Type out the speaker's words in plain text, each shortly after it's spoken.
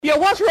Yeah,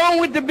 what's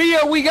wrong with the beer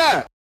we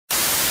got?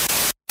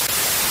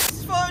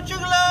 It's for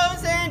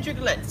juggalos and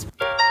juggalettes.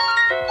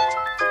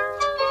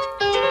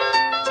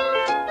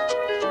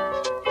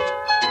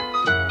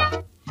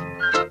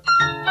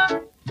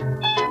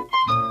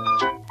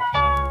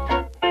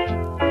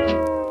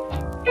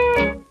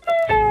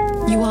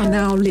 You are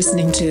now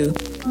listening to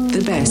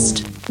the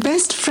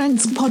Best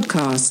Friends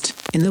podcast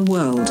in the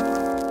world.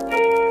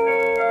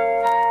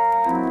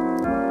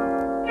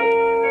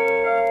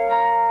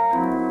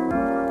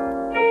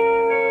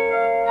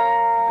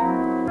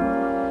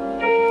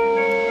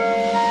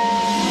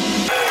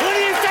 Who do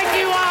you think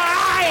you are?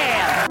 I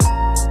am!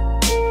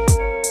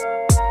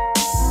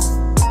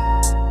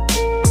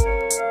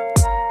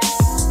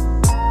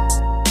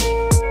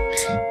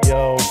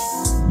 Yo,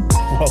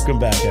 welcome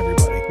back,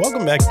 everybody.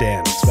 Welcome back,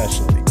 Dan,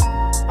 especially.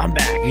 I'm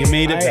back. You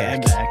made it I back.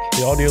 am back.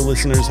 The audio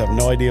listeners have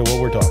no idea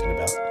what we're talking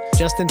about.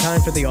 Just in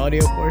time for the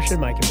audio portion,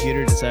 my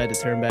computer decided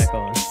to turn back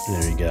on.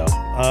 There you go.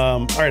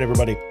 All right,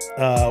 everybody.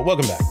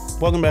 Welcome back.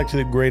 Welcome back to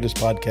the greatest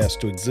podcast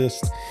to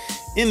exist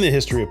in the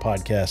history of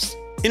podcasts.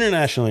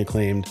 Internationally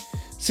acclaimed,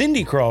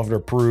 Cindy Crawford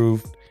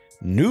approved,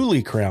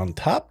 newly crowned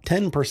top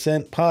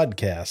 10%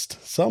 podcast.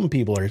 Some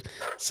people are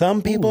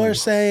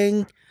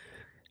saying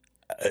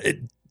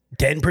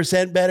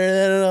 10% better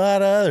than a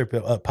lot of other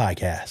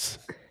podcasts.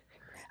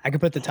 I could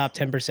put the top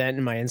 10%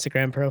 in my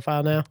Instagram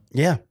profile now.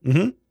 Yeah.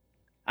 Mm-hmm.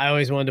 I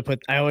always wanted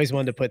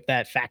to put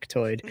that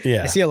factoid.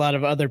 Yeah. I see a lot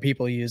of other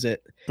people use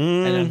it,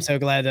 and I'm so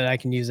glad that I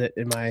can use it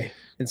in my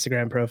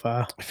Instagram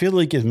profile. I feel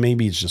like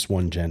maybe it's just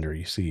one gender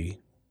you see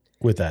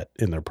with that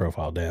in their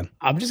profile, Dan.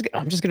 I'm just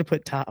gonna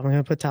put top. I'm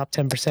gonna put top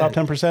 10%. Top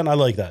 10%. I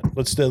like that.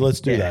 Let's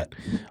do Yeah.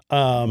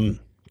 that.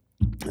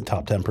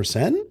 Top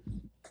 10%.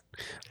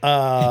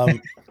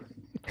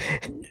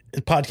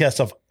 Podcast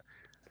of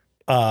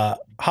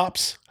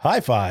hops, high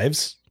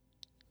fives.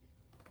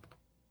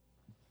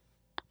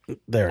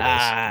 There it is.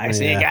 I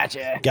see.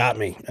 Gotcha. Got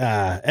me.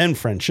 And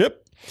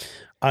friendship.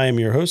 I am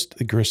your host,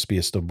 the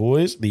crispiest of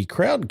boys, the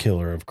crowd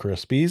killer of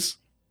Crispies.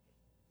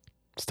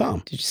 It's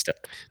Tom. Did you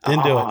start?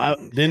 Didn't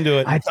do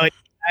it. I thought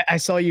I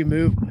saw you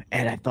move,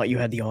 and I thought you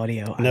had the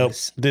audio. Nope,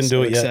 didn't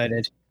do it yet.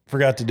 Excited.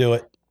 Forgot to do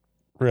it.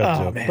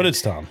 Man. But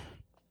it's Tom.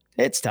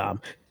 It's Tom.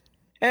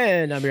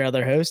 And I'm your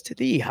other host,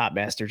 the Hot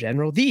Master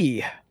General,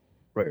 the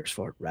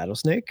Royersford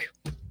Rattlesnake.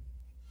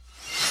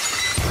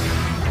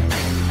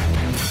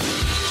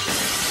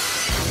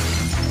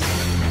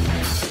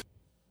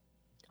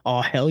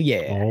 Oh, hell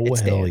yeah. Oh, It's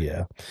hell Dan.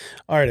 yeah.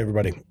 All right,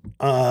 everybody.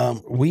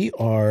 I'm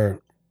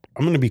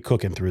going to be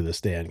cooking through this,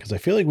 Dan, because I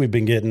feel like we've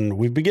been getting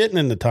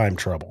into time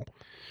trouble.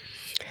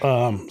 So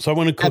I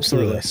want to cook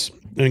through this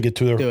and get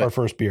to our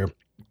first beer.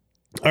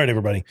 All right,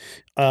 everybody.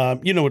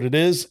 You know what it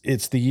is.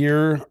 It's the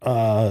year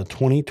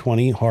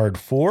 2020 Hard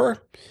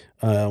 4.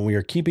 We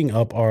are keeping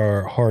up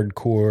our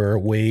hardcore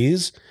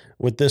ways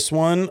with this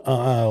one.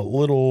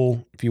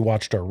 If you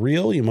watched our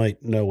reel, you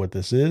might know what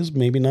this is.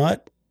 Maybe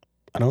not.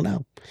 I don't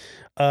know.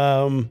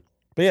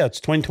 But yeah, it's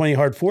 2020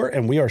 Hard 4,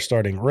 and we are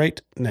starting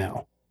right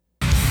now.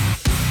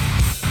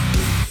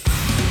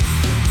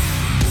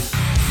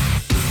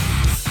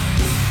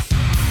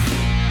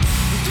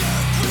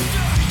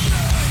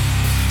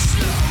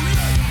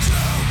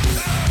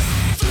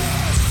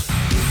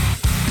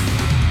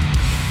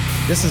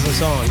 This is a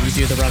song you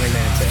do the Running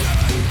Man to.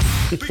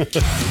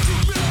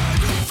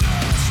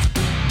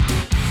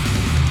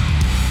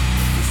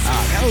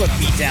 Gotta look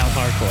beat down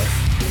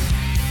hardcore.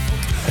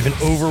 I have an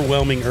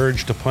overwhelming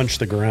urge to punch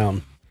the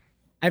ground.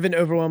 I have an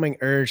overwhelming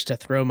urge to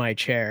throw my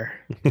chair.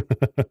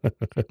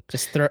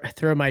 Just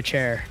throw my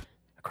chair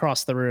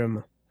across the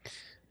room.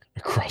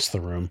 Across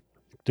the room.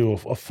 Do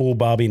a full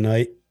Bobby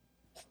Knight.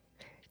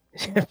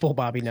 Full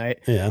Bobby Knight.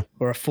 Yeah.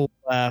 Or a full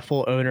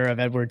owner of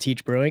Edward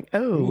Teach Brewing.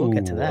 Oh, we'll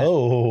get to that.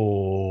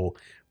 Oh,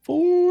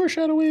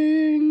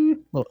 foreshadowing.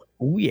 Oh,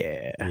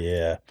 yeah.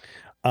 Yeah.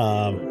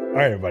 All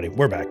right, everybody,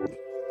 we're back.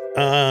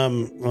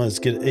 Let's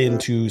get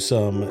into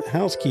some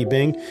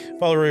housekeeping.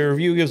 Follow Rate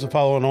Review, gives a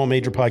follow on all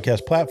major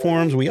podcast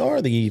platforms. We are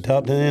the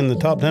top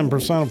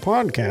 10% of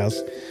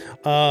podcasts.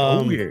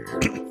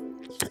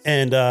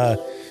 And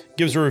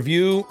gives a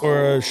review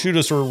or shoot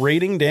us a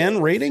rating.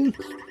 Dan, rating?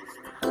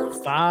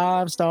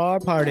 5-star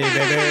party,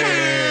 baby.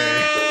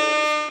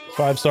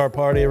 5-star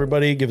party,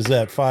 everybody. Give us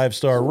that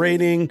 5-star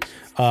rating.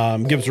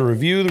 Give us a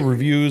review. The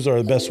reviews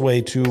are the best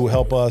way to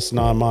help us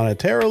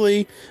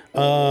non-monetarily.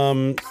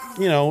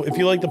 If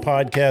you like the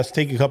podcast,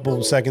 take a couple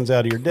of seconds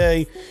out of your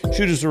day,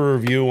 shoot us a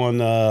review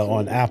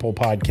on Apple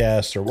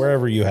Podcasts or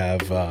wherever you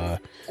have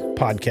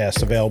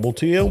podcasts available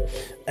to you.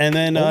 And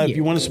then if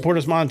you want to support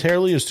us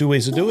monetarily, there's two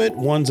ways to do it.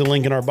 One's a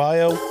link in our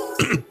bio.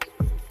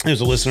 There's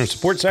a listener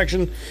support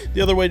section. The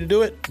other way to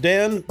do it,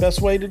 Dan,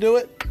 best way to do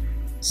it?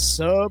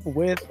 Sub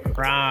with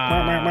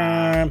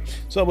Prime.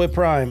 Sub with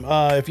Prime.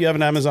 If you have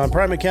an Amazon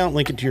Prime account,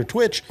 link it to your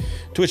Twitch,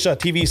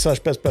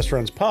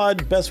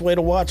 twitch.tv/bestfriendspod. Best way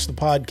to watch the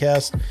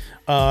podcast.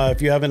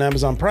 If you have an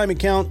Amazon Prime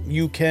account,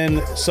 you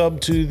can sub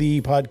to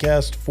the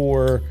podcast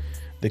for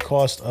the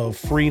cost of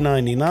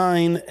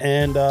 $3.99,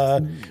 and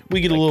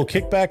we get a little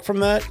kickback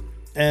from that.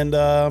 And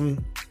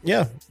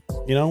yeah,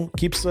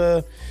 keeps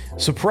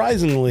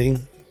surprisingly.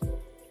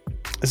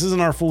 This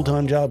isn't our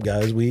full-time job,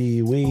 guys.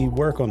 We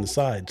work on the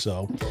side,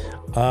 so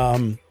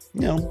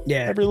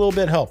every little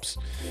bit helps.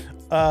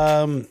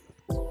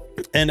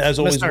 And as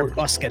always, start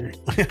busking.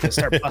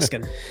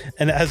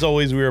 And as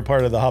always, we are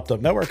part of the Hopped Up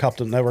Network. Hopped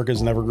Up Network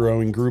is an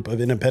ever-growing group of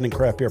independent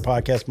craft beer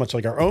podcasts, much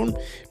like our own.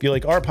 If you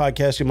like our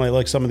podcast, you might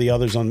like some of the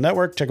others on the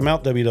network. Check them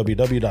out,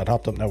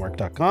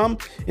 www.hoppedupnetwork.com.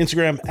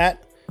 Instagram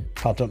at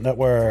Hopped Up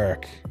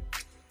Network.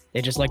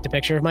 They just like the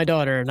picture of my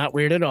daughter. Not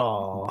weird at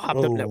all. Hopped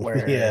Up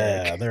Network.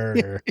 Yeah,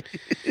 they're...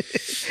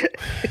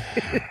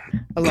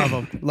 I love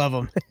them. Love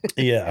them.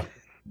 Yeah.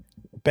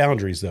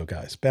 Boundaries, though,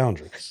 guys.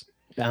 Boundaries.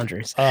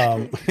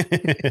 All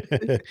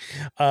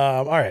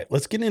right,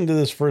 let's get into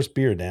this first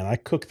beer, Dan. I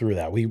cooked through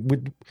that. We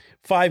would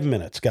 5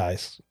 minutes,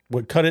 guys.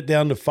 We'd cut it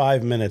down to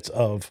 5 minutes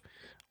of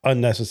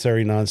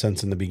unnecessary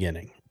nonsense in the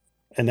beginning,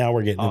 and now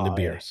we're getting into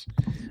beers.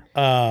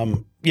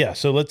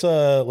 So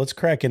let's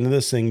crack into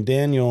this thing.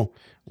 Daniel,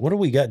 what do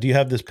we got? Do you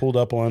have this pulled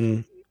up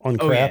on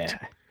Craft?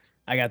 Yeah.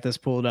 I got this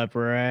pulled up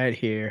right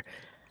here.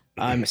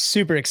 I'm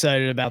super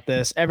excited about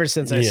this ever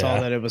since I saw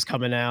that it was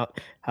coming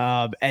out.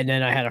 And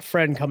then I had a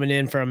friend coming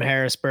in from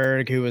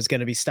Harrisburg who was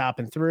going to be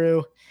stopping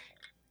through.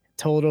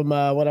 Told him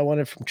what I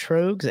wanted from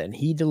Trogs, and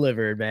he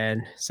delivered,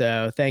 man.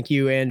 So thank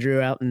you,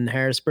 Andrew, out in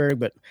Harrisburg.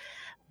 But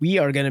we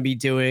are going to be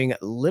doing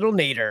Little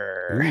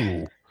Nader.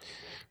 Ooh,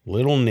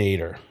 Little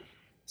Nader.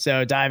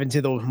 So dive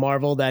into the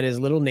marvel that is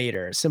Little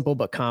Nader. Simple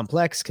but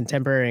complex,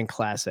 contemporary and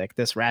classic.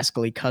 This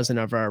rascally cousin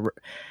of our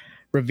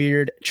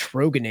revered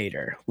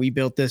Troganator. We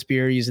built this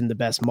beer using the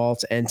best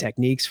malts and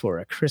techniques for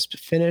a crisp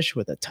finish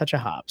with a touch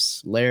of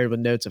hops, layered with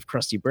notes of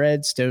crusty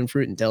bread, stone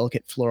fruit, and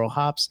delicate floral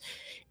hops.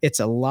 It's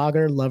a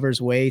lager lover's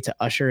way to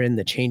usher in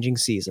the changing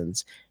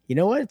seasons. You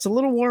know what? It's a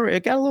little warm.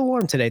 It got a little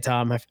warm today,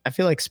 Tom. I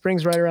feel like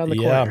spring's right around the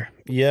corner.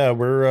 Yeah,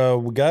 we're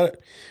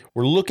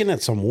looking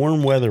at some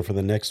warm weather for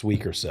the next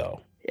week or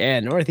so. Yeah,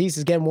 Northeast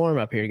is getting warm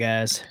up here,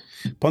 guys.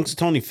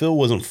 Punxsutawney Phil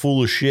wasn't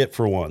full of shit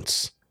for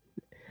once.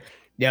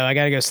 Yeah, I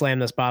got to go slam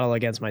this bottle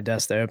against my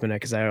desk to open it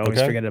because I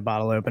always forget a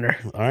bottle opener.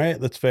 All right,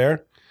 that's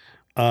fair.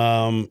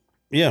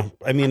 Yeah,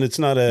 I mean, it's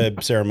not a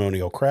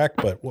ceremonial crack,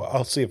 but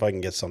I'll see if I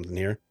can get something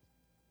here.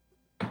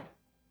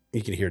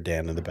 You can hear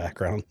Dan in the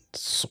background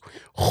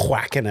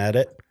whacking at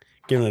it,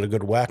 giving it a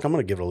good whack. I'm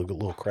going to give it a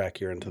little crack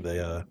here into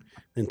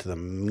the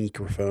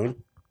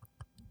microphone.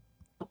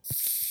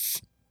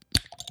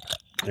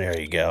 There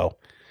you go.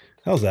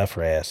 How's that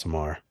for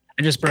ASMR?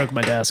 I just broke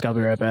my desk. I'll be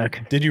right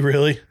back. Did you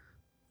really?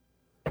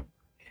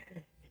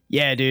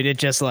 Yeah, dude, it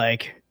just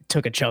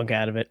took a chunk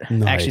out of it.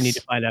 Nice. I actually need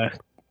to find a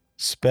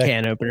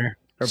can opener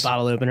or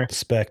bottle opener.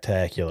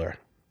 Spectacular.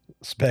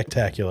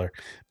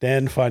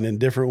 Dan finding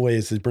different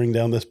ways to bring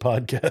down this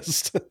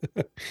podcast.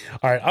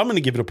 All right, I'm going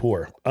to give it a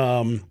pour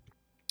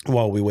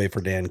while we wait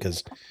for Dan,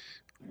 because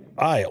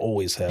I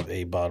always have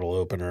a bottle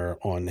opener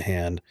on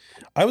hand.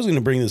 I was going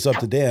to bring this up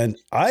to Dan.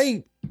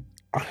 I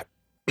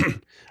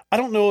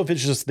don't know if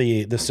it's just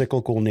the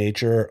cyclical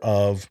nature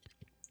of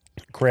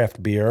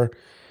craft beer,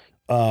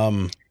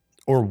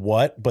 or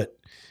what, but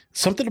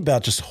something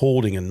about just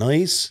holding a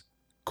nice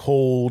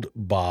cold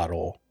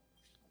bottle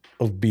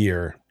of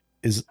beer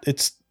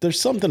there's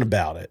something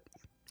about it.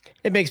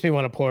 It makes me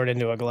want to pour it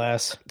into a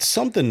glass.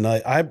 Something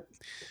I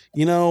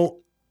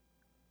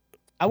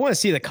want to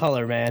see the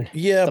color, man.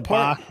 Yeah,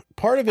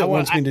 part of it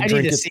wants me to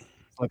drink it. See what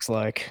it looks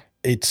like.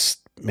 It's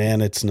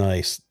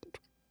nice.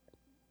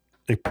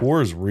 It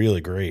pours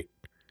really great.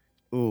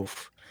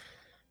 Oof.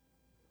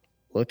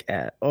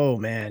 Oh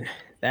man,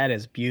 that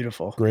is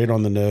beautiful. Great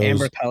on the nose.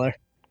 Amber color.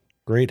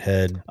 Great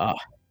head. Oh.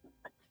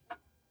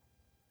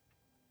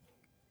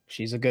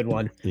 She's a good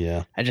one.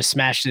 Yeah. I just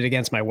smashed it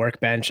against my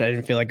workbench. I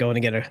didn't feel like going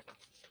to get a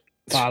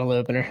bottle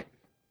opener.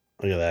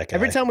 Look at that guy.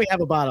 Every time we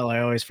have a bottle, I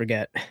always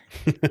forget.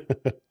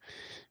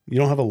 You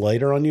don't have a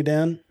lighter on you,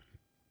 Dan?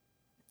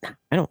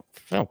 I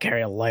don't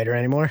carry a lighter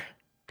anymore.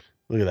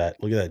 Look at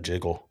that. Look at that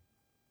jiggle.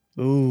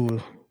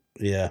 Ooh.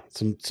 Yeah.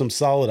 Some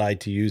solid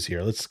ITUs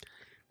here. Let's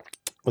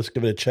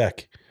give it a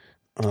check.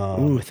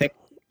 Ooh, thick.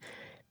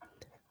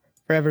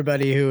 For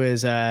everybody who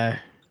is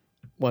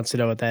wants to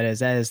know what that is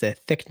the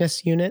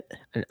thickness unit,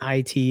 an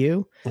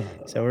ITU.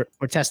 So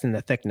we're testing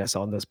the thickness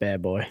on this bad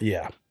boy.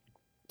 Yeah.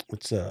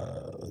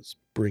 Let's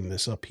bring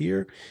this up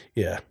here.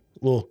 Yeah.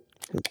 Well.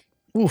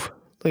 Oof.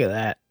 Look at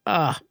that.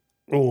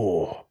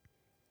 Oh.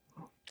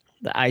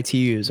 The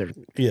ITUs are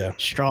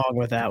strong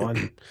with that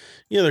one.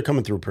 Yeah, they're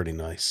coming through pretty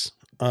nice.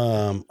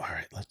 All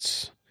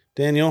right,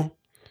 Daniel,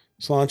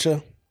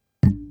 Slancha.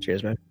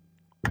 Cheers, man.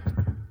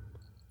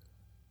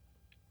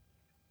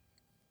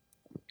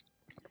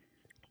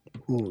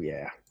 Ooh,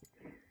 yeah.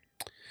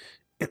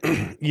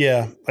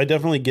 Yeah, I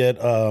definitely get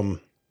the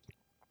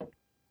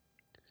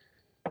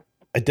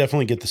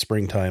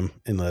springtime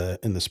in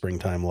the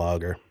springtime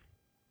lager.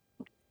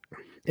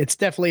 It's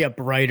definitely a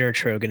brighter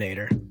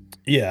Troganator.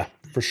 Yeah,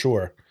 for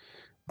sure.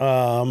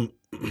 Trogs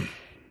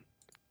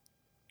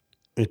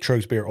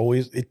beer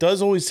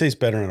does always taste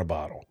better in a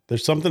bottle.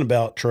 There's something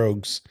about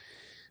Trogs.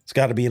 It's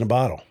got to be in a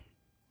bottle.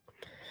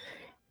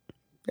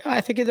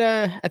 I think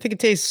it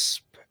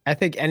tastes. I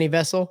think any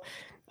vessel,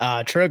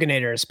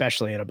 Troganator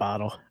especially in a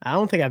bottle. I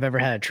don't think I've ever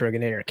had a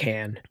Troganator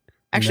can.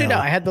 Actually, no.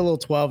 I had the little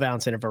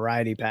 12-ounce in a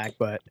variety pack,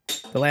 but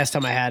the last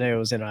time I had it, it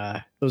was in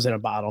a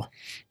bottle.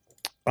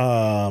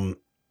 Yeah,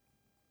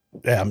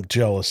 I'm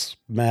jealous.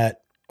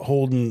 Matt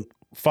holding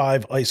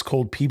 5 ice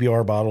cold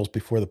PBR bottles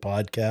before the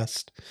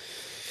podcast.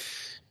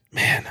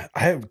 Man,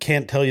 I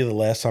can't tell you the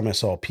last time I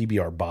saw a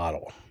PBR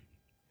bottle.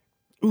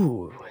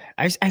 Ooh,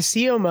 I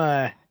see them.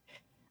 I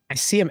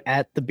see them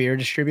at the beer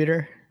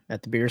distributor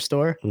at the beer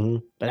store,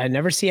 but I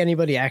never see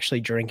anybody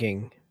actually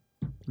drinking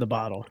the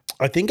bottle.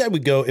 I think I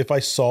would go if I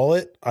saw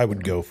it. I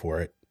would go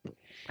for it.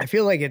 I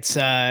feel like it's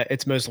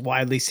most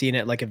widely seen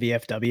at like a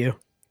VFW.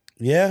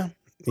 Yeah.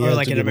 Or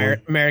like an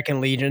American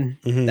Legion.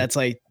 That's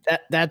like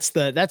that's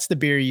the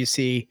beer you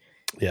see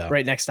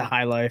right next to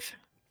High Life.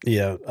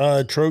 Yeah.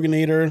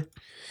 Troganator.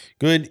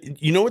 Good.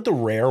 You know what the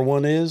rare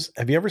one is?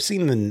 Have you ever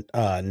seen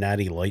the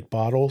Natty Light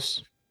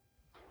bottles?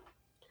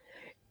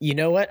 You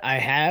know what? I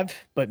have,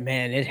 but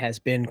man, it has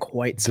been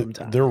quite some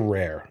time. They're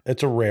rare.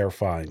 It's a rare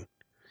find.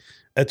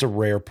 That's a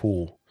rare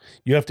pool.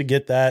 You have to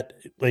get that.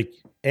 Like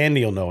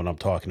Andy will know what I'm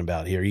talking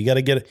about here. You got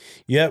to get it.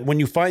 Yeah. When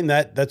you find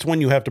that, that's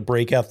when you have to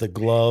break out the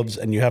gloves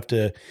and you have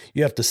to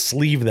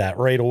sleeve that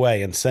right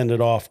away and send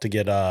it off to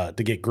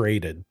get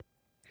graded.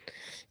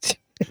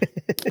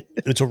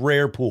 It's a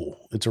rare pool.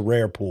 It's a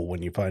rare pool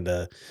when you find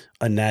a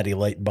Natty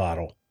Light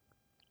bottle.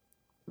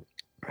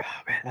 Oh,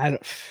 man,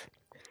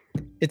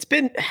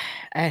 it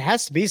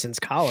has to be since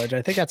college.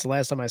 I think that's the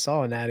last time I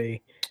saw a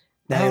Natty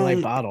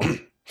Light bottle.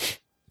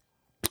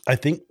 I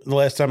think the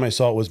last time I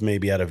saw it was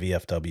maybe at a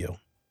VFW.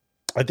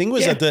 I think it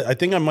was I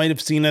think I might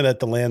have seen it at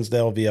the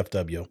Lansdale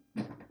VFW.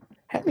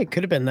 It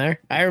could have been there.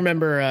 I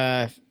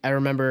remember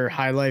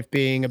High Life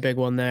being a big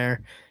one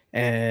there,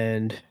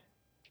 and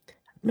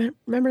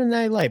remember the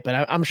Natty Light,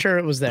 but I'm sure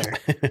it was there.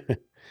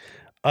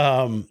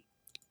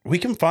 We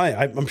can find.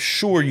 I'm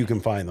sure you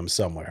can find them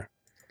somewhere.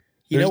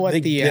 You know what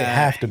they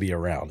have to be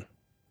around.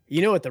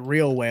 You know what the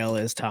real whale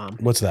is, Tom?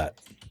 What's that?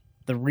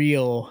 The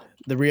real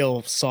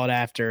sought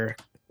after,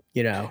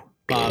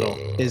 bottle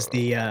is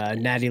the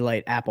Natty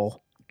Light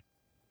apple.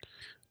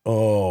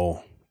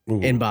 Oh,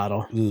 in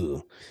bottle.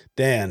 Ugh.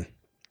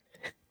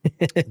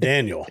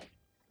 Daniel.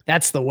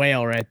 That's the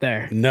whale right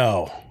there.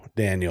 No,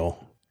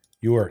 Daniel,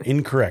 you are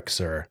incorrect,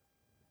 sir.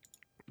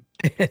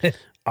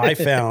 I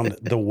found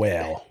the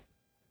whale.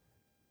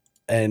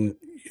 And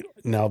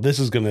now this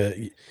is going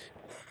to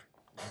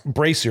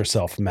brace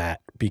yourself,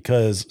 Matt,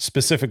 because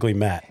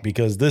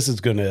this is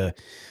going to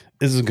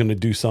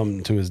do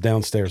something to his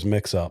downstairs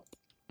mix up.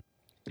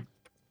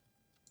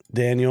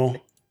 Daniel,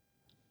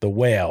 the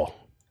whale,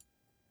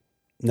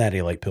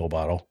 Natty Light pill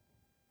bottle.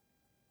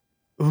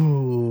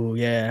 Ooh,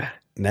 yeah.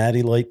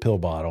 Natty Light pill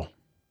bottle.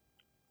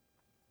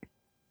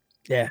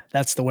 Yeah,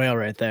 that's the whale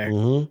right there.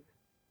 Mm-hmm.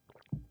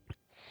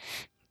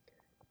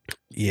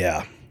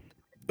 Yeah.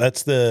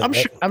 That's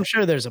I'm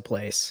sure there's a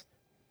place.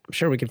 I'm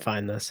sure we can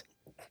find this.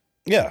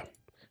 Yeah.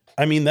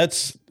 I mean,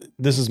 this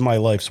is my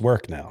life's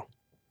work now.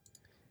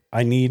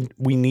 We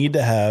need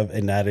to have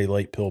a Natty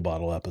Light pill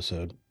bottle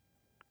episode.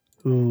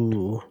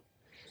 Ooh.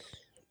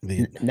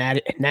 The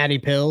natty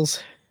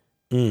pills.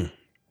 $1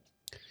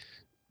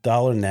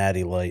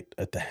 Natty Light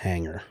at the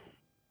hangar.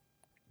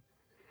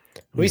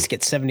 We used to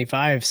get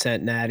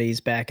 75-cent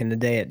natties back in the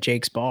day at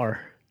Jake's Bar.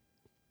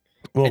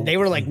 Well, and they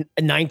were like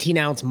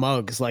 19-ounce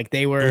mugs. Like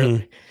they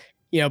were,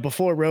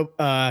 before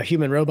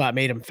Human Robot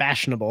made them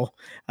fashionable.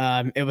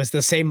 It was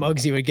the same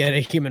mugs you would get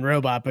at Human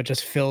Robot, but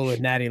just filled with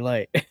Natty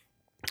Light.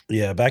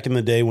 Yeah, back in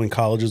the day when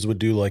colleges would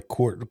do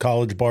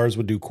college bars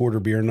would do quarter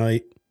beer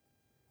night.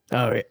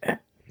 Oh yeah,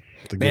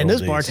 man,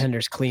 those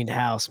bartenders cleaned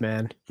house,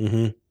 man.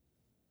 Mm-hmm.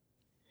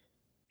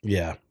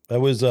 Yeah, that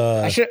was.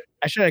 I should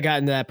have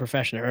gotten to that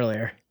profession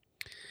earlier.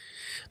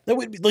 That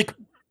would be like.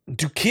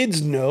 Do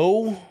kids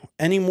know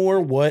anymore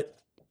what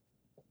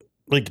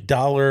like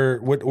quarter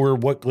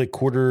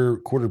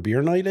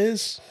beer night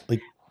is?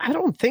 Like, I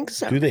don't think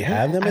so. Do they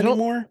have them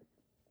anymore?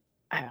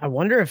 I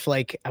wonder if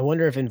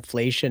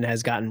inflation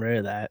has gotten rid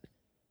of that.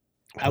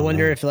 I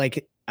wonder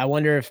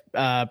if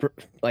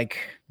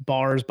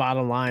bars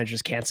bottom line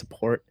just can't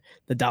support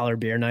the $1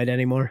 beer night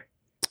anymore.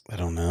 I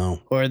don't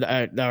know. Or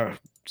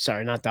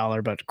sorry, not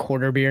dollar, but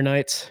quarter beer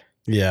nights.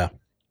 Yeah.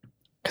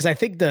 Because I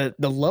think the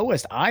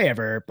lowest I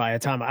ever, by the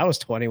time I was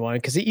 21,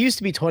 because it used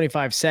to be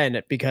 25 cent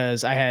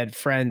because I had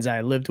friends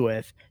I lived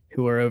with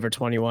who were over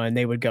 21.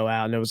 They would go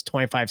out and it was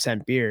 25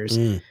 cent beers.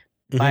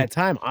 Mm-hmm. By the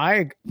time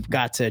I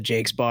got to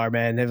Jake's Bar,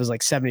 man, it was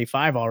like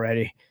 75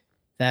 already.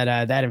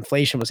 That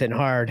inflation was hitting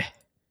hard.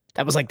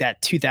 That was like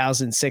that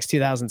 2006,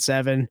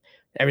 2007.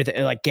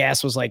 Everything like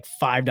gas was like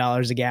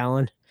 $5 a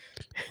gallon.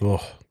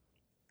 Oh,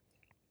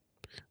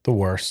 the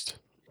worst.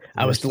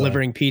 I was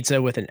delivering pizza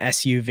with an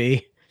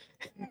SUV.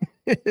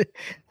 I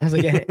was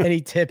like,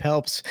 any tip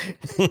helps.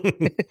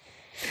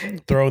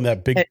 Throwing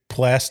that big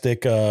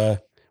plastic.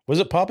 Was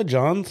it Papa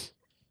John's?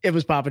 It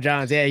was Papa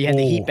John's. Yeah, you had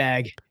the heat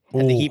bag.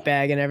 And the heat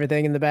bag and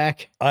everything in the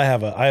back. I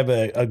have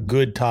a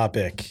good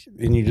topic,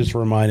 and you just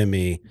reminded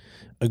me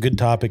a good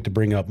topic to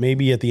bring up,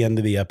 maybe at the end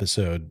of the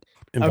episode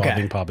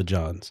involving Papa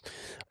John's.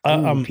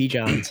 P.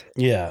 John's.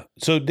 Yeah.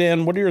 So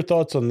Dan, what are your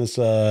thoughts on this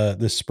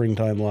this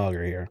springtime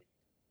lager here?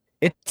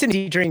 It's an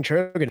easy drink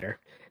Troegenator.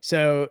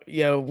 So,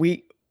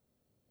 we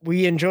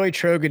enjoy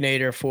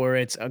Troegenator for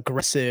its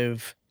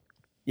aggressive,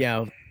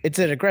 it's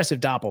an aggressive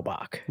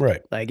Doppelbock.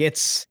 Right. Like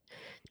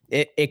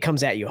it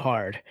comes at you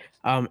hard.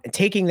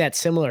 Taking that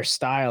similar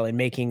style and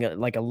making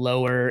like a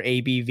lower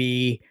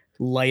ABV,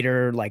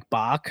 lighter like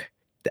Bock.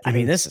 I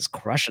mean, this is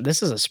crushing.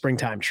 This is a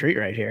springtime treat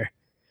right here.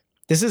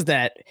 This is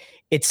that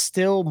it's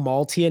still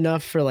malty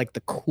enough for like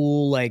the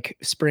cool, like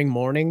spring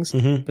mornings,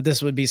 but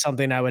this would be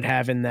something I would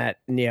have in that,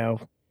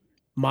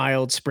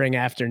 mild spring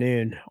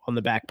afternoon on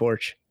the back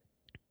porch.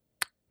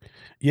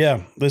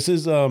 Yeah. This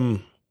is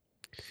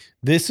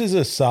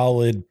a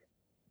solid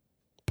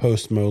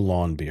post-mow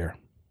lawn beer.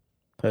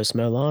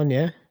 Post-mow lawn.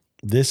 Yeah.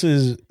 This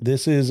is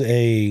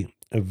a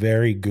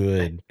very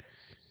good,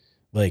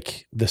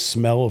 like the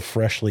smell of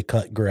freshly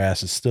cut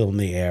grass is still in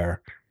the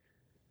air.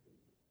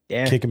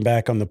 Yeah. Kicking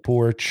back on the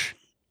porch.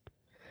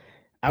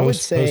 I would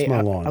say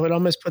I would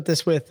almost put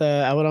this with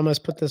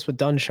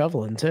done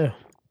shoveling too.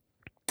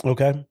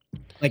 Okay.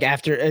 Like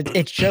after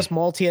it's just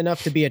malty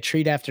enough to be a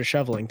treat after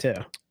shoveling too.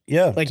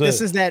 Yeah. Like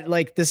this is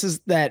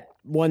that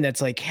one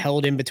that's like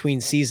held in between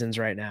seasons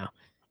right now.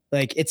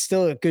 Like it's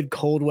still a good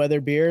cold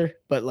weather beer,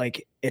 but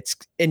like it's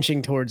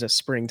inching towards a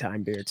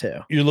springtime beer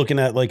too. You're looking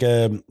at like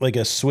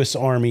a Swiss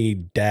Army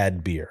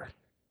dad beer.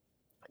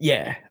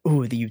 Yeah.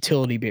 Ooh, the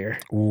utility beer.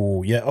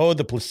 Ooh, yeah. Oh,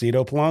 the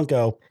Placido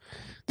Polanco.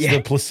 Yeah.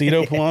 The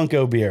Placido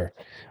Polanco beer.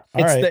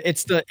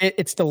 It's the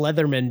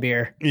Leatherman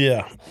beer.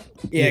 Yeah.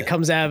 Yeah. It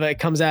comes out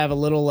of a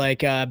little like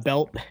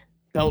belt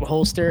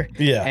holster.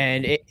 Yeah.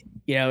 And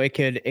it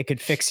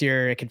could fix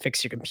your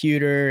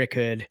computer. It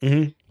could,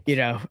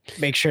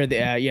 make sure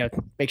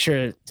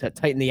to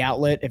tighten the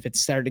outlet if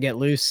it's starting to get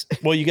loose.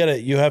 Well, you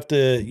have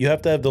to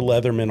have the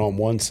Leatherman on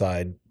one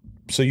side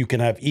so you can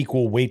have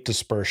equal weight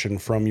dispersion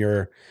from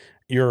your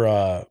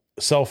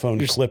cell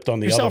phone clipped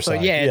on the other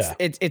side. Yeah,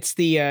 it's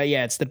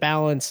the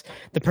balance,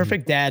 the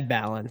perfect dad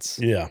balance.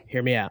 Yeah.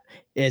 Hear me out.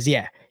 You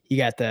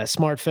got the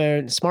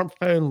smartphone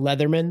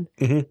Leatherman.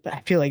 But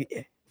I feel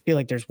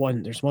like there's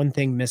one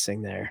thing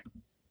missing there.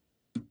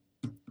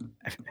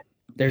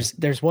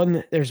 There's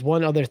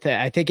one other thing.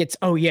 I think it's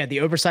the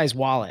oversized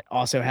wallet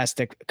also has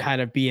to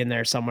kind of be in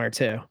there somewhere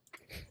too.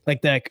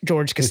 Like the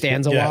George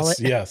Costanza wallet.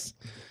 Yes.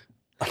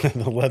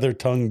 The leather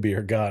tongue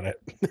beer. Got it.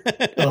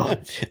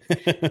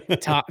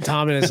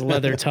 Tom and his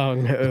leather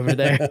tongue over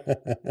there.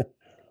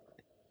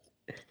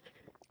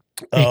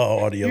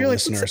 Oh, audio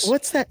listeners.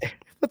 What's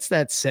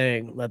that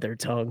saying? Leather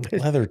tongue.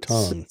 Leather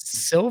tongue.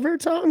 Silver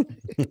tongue?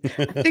 I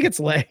think it's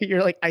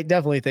you're like, I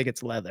definitely think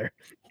it's leather.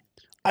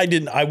 I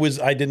did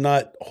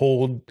not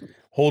hold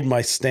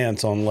my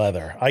stance on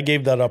leather. I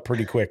gave that up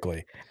pretty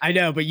quickly. I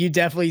know, but you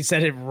definitely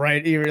said it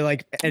right. You were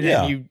like, and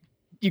then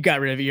you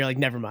got rid of it. You're like,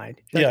 never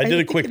mind. Like, I did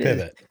a quick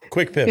pivot.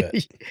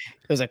 It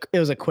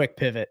was a quick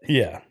pivot.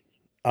 Yeah.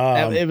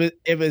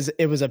 It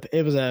was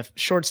a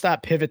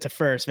shortstop pivot to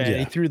first, man. Yeah.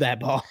 He threw that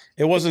ball.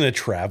 It wasn't a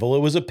travel. It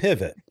was a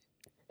pivot.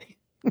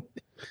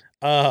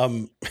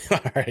 All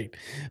right.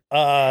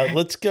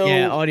 Let's go.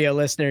 Yeah. Audio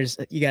listeners,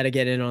 you got to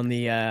get in on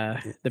the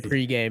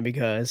pregame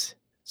because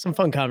some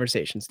fun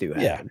conversations do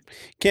happen.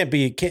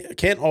 Yeah.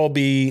 Can't all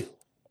be,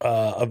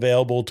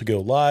 available to go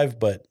live,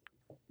 but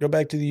go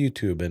back to the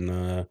YouTube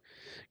and,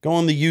 go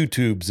on the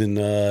YouTubes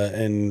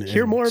and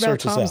hear more about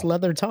Tom's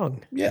leather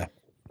tongue. Yeah.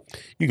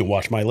 You can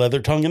watch my leather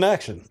tongue in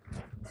action.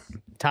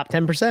 Top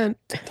 10%.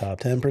 Top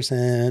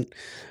 10%.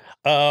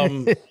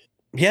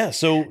 Yeah.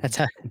 So that's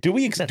how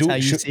you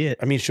see it.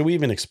 I mean, should we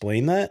even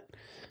explain that?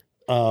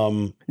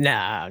 No.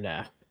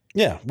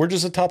 Yeah. We're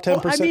just a top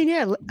 10%. Well, I mean,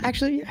 yeah,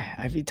 actually,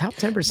 top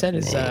 10%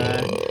 is,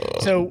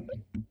 so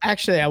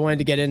actually I wanted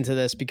to get into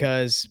this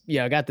because,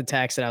 I got the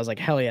text and I was like,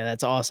 hell yeah,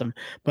 that's awesome.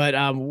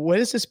 But, what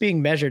is this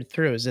being measured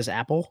through? Is this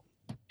Apple?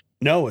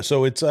 No.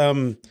 So it's,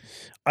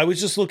 I was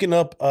just looking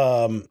up,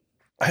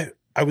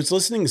 I was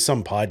listening to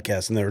some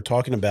podcast and they were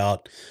talking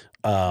about,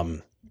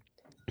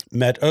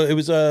 it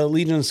was a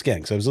Legion of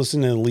Skanks. I was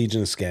listening to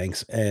Legion of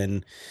Skanks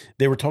and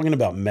they were talking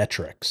about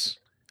metrics,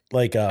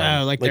 like their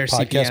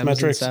podcast CPMs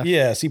metrics.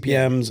 Yeah.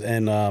 CPMs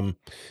and,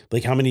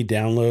 like how many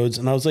downloads.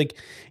 And I was like,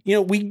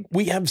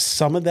 we have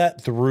some of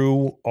that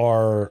through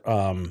our,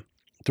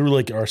 through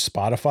like our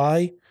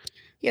Spotify.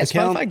 Yeah.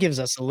 account. Spotify gives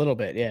us a little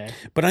bit. Yeah.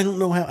 But I don't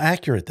know how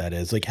accurate that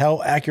is. Like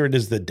how accurate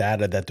is the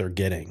data that they're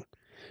getting?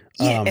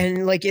 Yeah,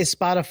 and like, is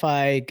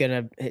Spotify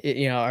gonna,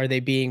 are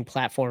they being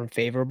platform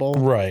favorable,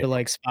 right, to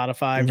like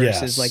Spotify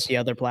versus like the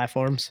other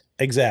platforms?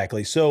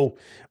 Exactly. So,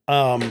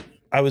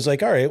 I was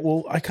like, all right,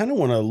 well, I kind of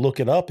want to look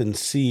it up and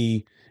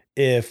see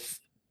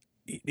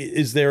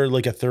is there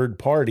like an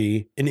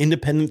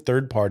independent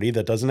third party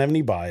that doesn't have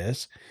any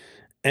bias,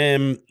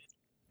 and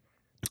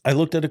I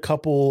looked at a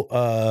couple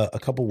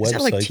websites. Is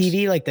that like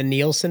TV, like the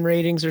Nielsen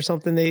ratings or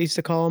something they used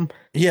to call them?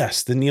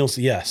 Yes, the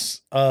Nielsen.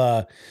 Yes.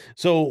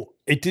 So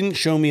it didn't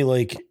show me,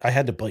 like I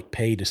had to like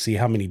pay to see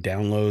how many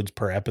downloads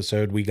per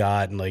episode we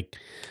got, and like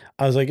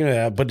I was like,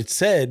 yeah, but it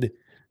said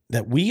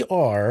that we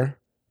are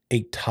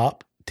a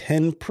top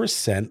 10%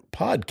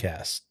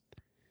 podcast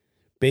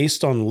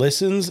based on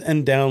listens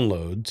and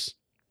downloads.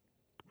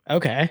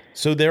 Okay.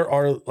 So there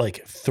are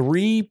like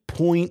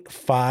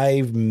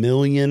 3.5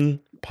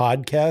 million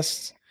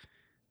podcasts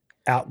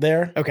out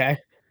there. Okay.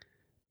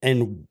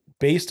 And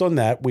based on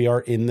that, we are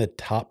in the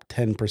top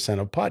 10%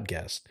 of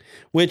podcasts,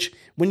 which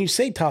when you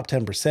say top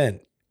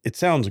 10%, it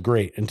sounds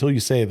great until you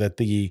say that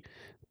the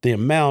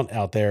amount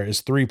out there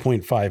is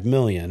 3.5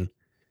 million,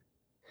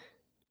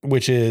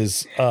 which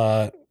is,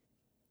 hold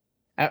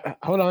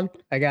on.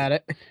 I got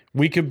it.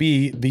 We could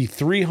be the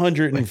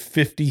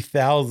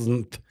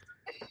 350,000th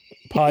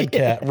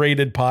podcast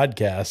rated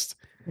podcast.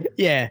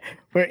 Yeah.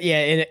 We're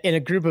in a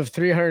group of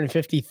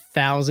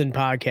 350,000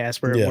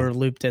 podcasts we're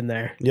looped in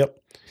there. Yep.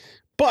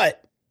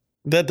 But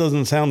that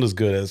doesn't sound as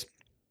good as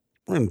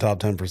we're in the top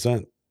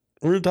 10%.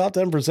 We're a top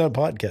 10%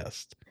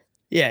 podcast.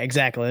 Yeah,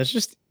 exactly. Let's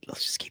just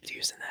keep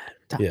using that.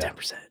 Top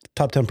 10%.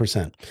 Top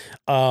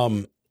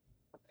 10%.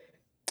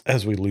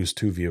 As we lose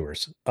 2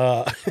 viewers.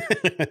 I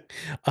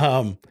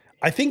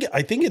think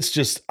it's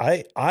just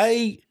I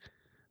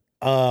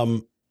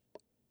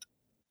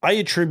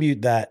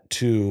attribute that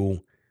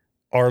to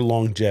our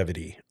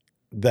longevity,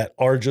 that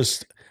our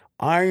just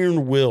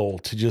iron will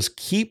to just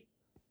keep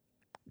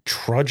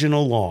trudging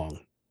along.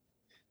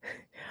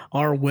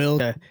 Our will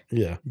to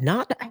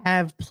not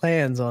have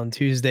plans on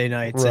Tuesday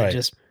nights and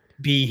just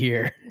be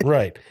here.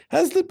 Right.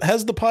 Has the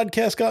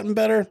podcast gotten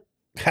better?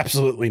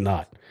 Absolutely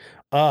not.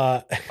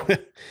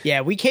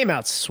 Yeah, we came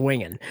out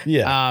swinging.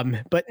 Yeah.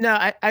 But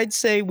no, I'd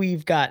say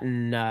we've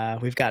gotten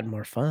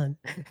more fun.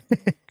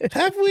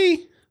 Have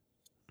we?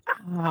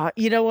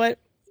 You know what?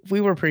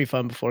 We were pretty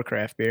fun before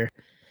craft beer.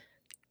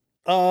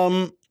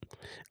 I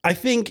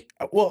think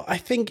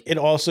it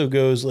also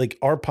goes like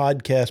our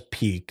podcast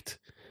peaked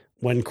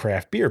when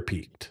craft beer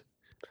peaked,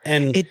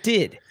 and it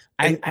did.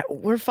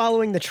 We're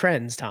following the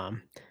trends,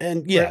 Tom.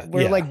 And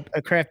we're like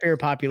a craft beer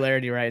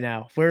popularity right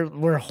now.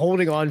 We're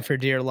holding on for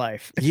dear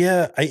life.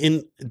 Yeah.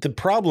 And the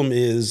problem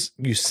is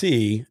you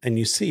see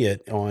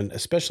it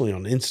especially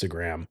on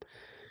Instagram,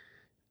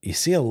 you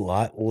see a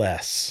lot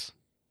less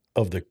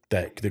of the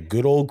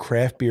good old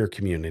craft beer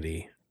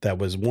community that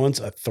was once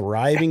a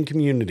thriving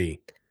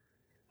community.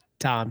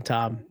 Tom,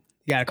 you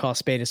gotta call a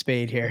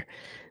spade here.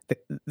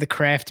 The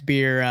craft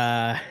beer,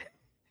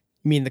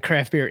 you mean the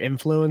craft beer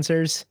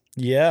influencers?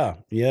 Yeah.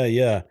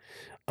 Yeah.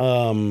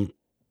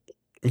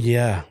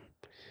 They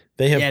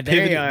have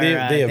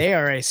pivoted. They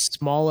are a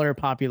smaller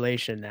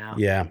population now.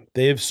 Yeah.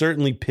 They have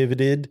certainly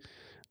pivoted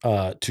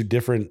to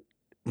different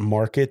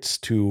markets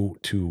to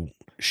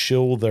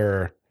shill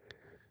their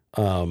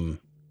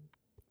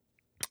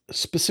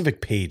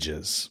specific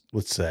pages,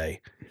 let's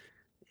say.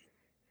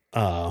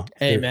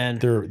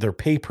 Their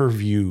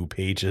pay-per-view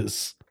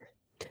pages.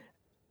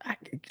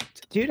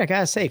 Dude, I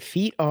gotta say,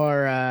 feet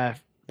are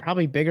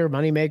probably bigger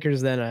money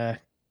makers than a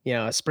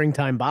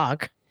springtime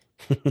Bach.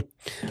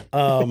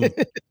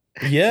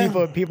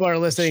 Yeah. People are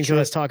listening to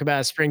us talk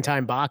about a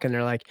springtime Bach, and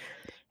they're like,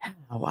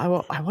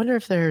 I wonder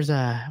if there's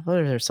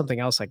something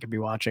else I could be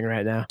watching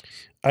right now.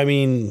 I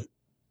mean,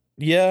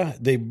 yeah,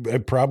 they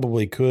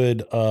probably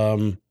could.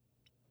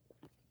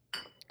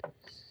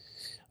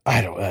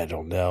 I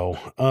don't know.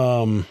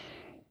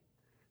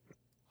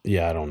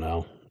 Yeah, I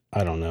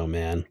don't know,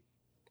 man.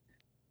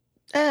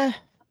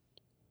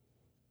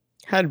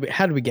 How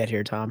did we get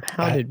here, Tom?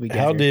 How did we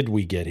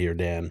get here,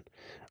 Dan?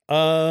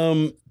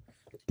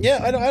 Yeah,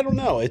 I don't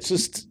know. It's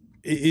just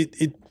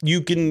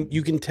you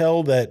can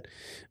tell that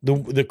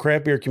the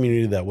craft beer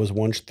community that was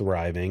once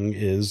thriving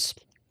is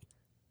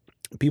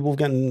people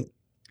getting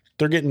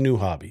new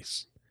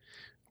hobbies,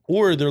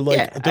 or they're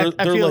like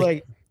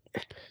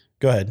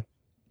Go ahead.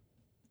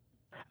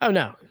 Oh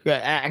no!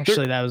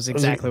 Actually, that was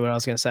exactly what I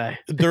was going to say.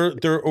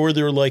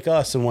 They're like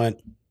us and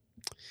went,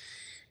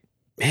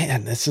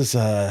 man, this is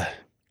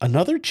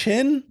another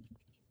chin.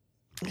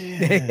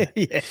 Yeah.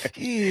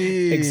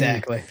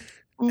 Exactly.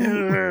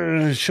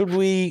 Should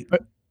we? Are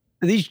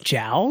these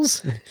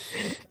jowls?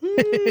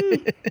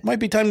 Might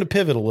be time to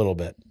pivot a little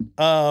bit.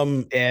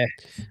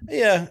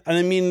 Yeah. And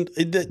I mean,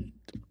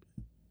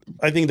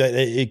 I think that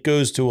it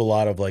goes to a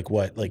lot of like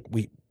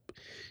we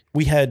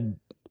had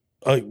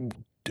a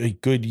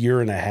good year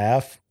and a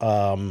half.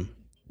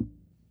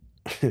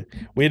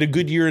 We had a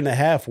good year and a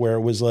half where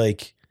it was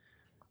like,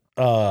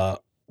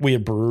 we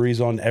had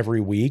breweries on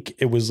every week.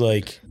 It was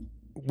like,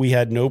 we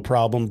had no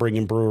problem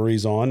bringing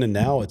breweries on. And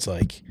now it's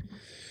like,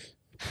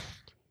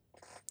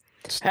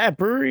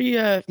 brewery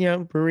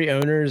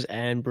owners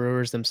and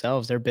brewers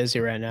themselves, they're busy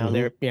right now.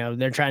 Mm-hmm.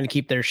 They're trying to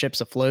keep their ships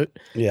afloat.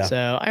 Yeah.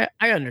 So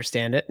I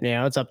understand it.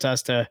 It's up to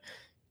us to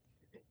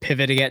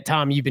pivot again.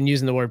 Tom, you've been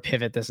using the word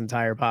pivot this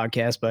entire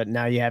podcast, but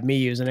now you have me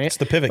using it. It's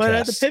the pivot but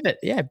cast. The pivot.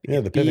 Yeah.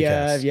 The pivot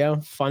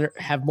cast. Fun,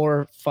 have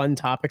more fun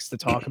topics to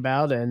talk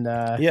about. And,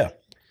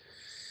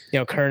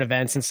 current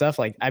events and stuff.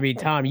 Like, I mean,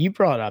 Tom, you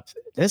brought up,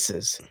 this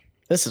is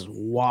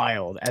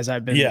wild as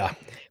I've been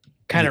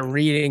kind of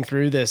reading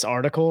through this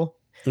article.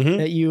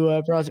 that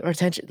you brought to our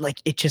attention.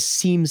 Like, it just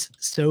seems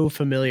so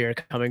familiar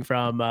coming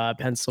from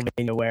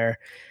Pennsylvania, where,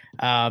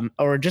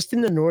 or just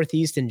in the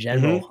Northeast in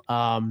general.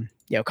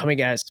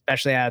 Coming out,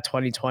 especially out of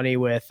 2020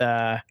 with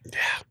the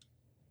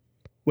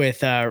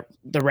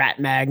rat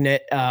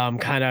magnet,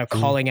 kind of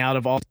calling out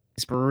of all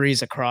these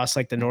breweries across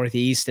like the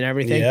Northeast and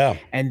everything. Yeah.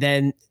 And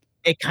then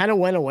it kind of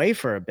went away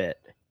for a bit.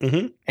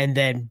 And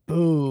then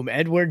boom,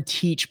 Edward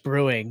Teach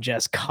Brewing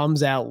just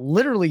comes out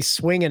literally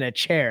swinging a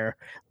chair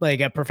like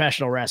a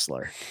professional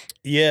wrestler.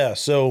 Yeah.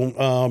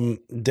 So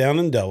down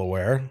in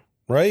Delaware,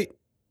 right?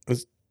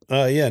 This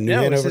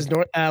is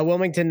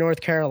Wilmington,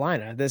 North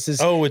Carolina. It's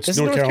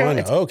North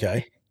Carolina.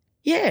 Okay.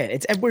 Yeah,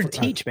 it's Edward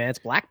Teach, man. It's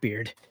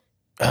Blackbeard.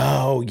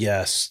 Oh,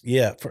 yes.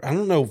 Yeah. I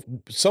don't know.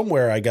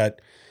 Somewhere I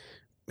got,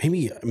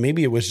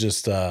 maybe it was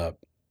just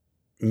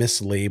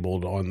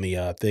mislabeled on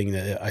the thing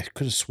that I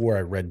could have swore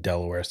I read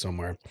Delaware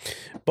somewhere.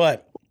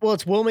 But well,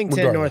 it's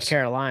Wilmington, North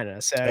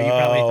Carolina. So you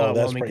probably thought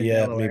Wilmington,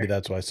 Delaware. Maybe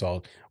that's why I saw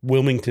it.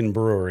 Wilmington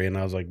Brewery. And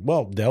I was like,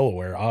 well,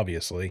 Delaware,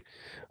 obviously.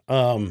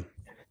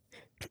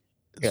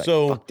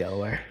 So fuck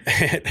Delaware.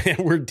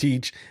 Edward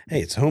Teach.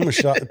 Hey, it's home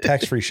of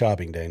tax-free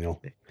shopping,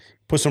 Daniel.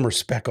 Put some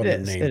respect on the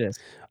name. It is.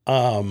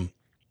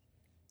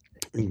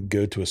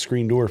 Go to a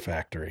screen door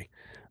factory.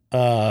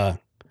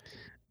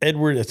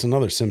 Edward, it's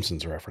another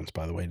Simpsons reference,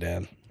 by the way,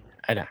 Dan.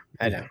 I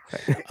know.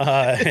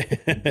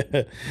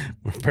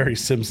 Very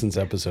Simpsons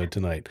episode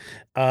tonight.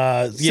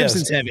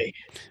 Simpsons heavy.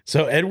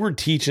 So Edward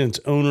Teach and its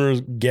owner,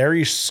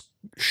 Gary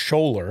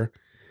Scholler,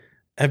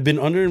 have been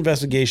under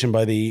investigation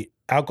by the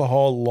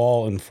Alcohol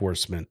Law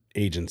Enforcement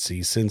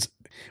Agency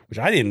which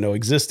I didn't know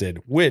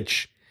existed,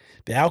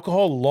 the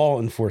Alcohol Law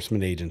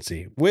Enforcement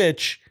Agency,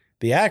 which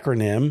the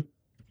acronym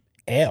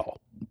ALE.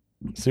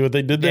 See what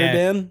they did there,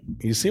 Dan?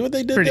 You see what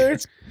they did there?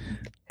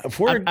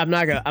 I'm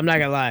not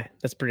gonna lie.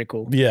 That's pretty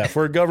cool. Yeah,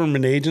 for a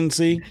government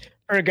agency.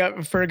 For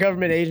a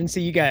government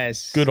agency, you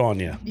guys. Good on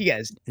you. You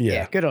guys.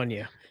 Yeah, good on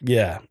you.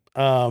 Yeah.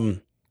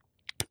 So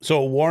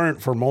a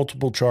warrant for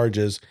multiple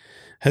charges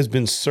has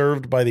been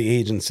served by the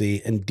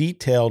agency, and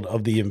detailed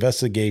of the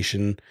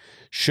investigation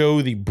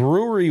show the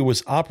brewery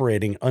was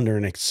operating under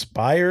an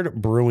expired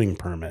brewing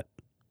permit.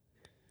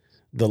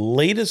 The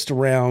latest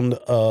round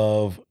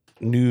of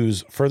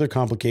news further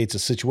complicates a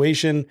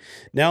situation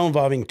now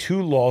involving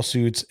 2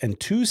 lawsuits and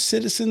 2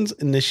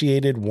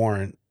 citizens-initiated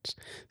warrants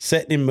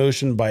set in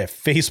motion by a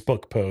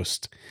Facebook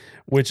post,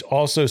 which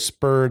also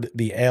spurred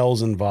the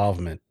Ale's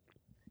involvement.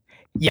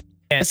 Yeah.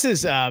 This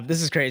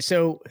is great.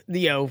 So,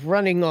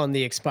 running on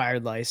the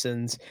expired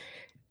license,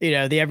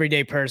 the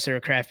everyday person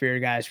or craft beer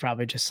guy is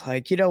probably just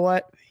like, you know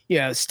what?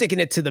 Sticking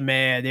it to the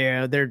man.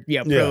 They're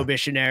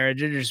prohibition era.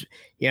 They're just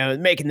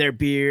making their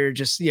beer,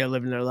 just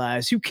living their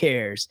lives. Who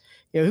cares?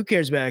 Who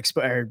cares about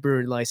expired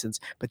brewing license?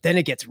 But then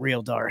it gets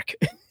real dark.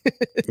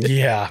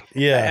 Yeah.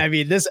 I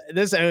mean,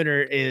 this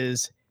owner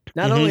is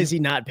not only is he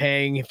not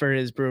paying for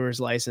his brewer's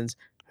license,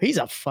 he's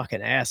a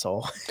fucking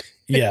asshole.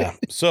 Yeah.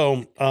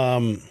 So,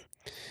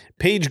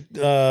 Paige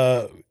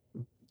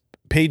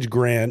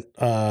Grant,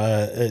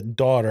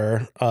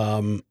 daughter,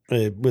 went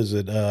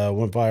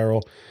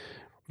viral.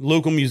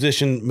 Local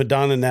musician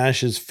Madonna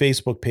Nash's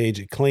Facebook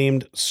page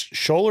claimed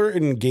Scholler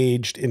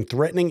engaged in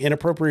threatening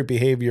inappropriate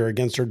behavior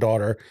against her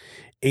daughter,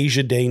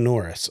 Asia Day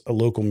Norris, a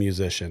local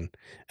musician,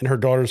 and her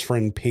daughter's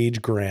friend,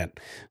 Paige Grant.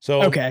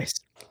 So, okay.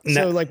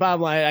 So like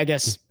bottom line, I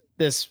guess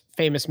this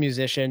famous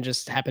musician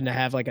just happened to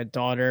have like a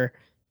daughter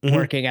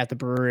working at the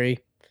brewery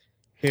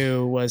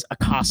who was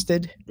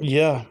accosted.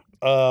 Yeah.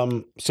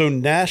 So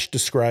Nash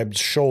described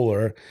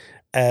Scholler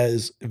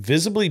as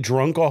visibly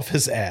drunk off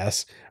his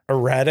ass,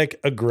 erratic,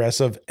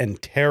 aggressive, and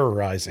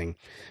terrorizing.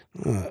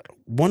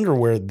 Wonder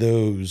where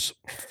those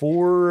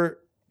 4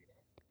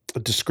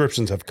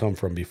 descriptions have come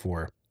from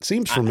before.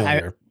 Seems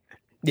familiar.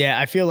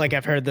 I feel like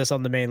I've heard this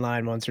on the main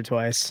line once or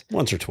twice.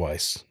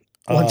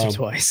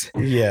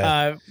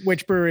 Yeah.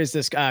 Which brewery is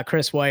this?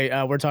 Chris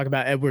White. We're talking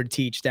about Edward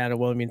Teach down in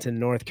Wilmington,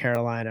 North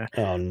Carolina.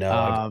 Oh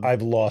no,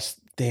 I've lost.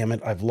 Damn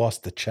it, I've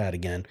lost the chat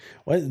again.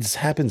 This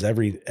happens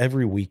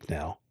every week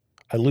now.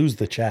 I lose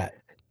the chat.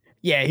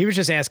 Yeah, he was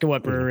just asking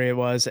what brewery it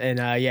was, and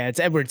it's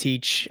Edward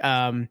Teach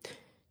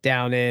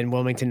down in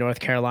Wilmington, North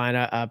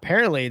Carolina.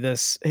 Apparently, and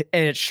it's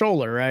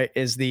Scholler, right?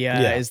 Is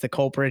the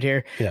culprit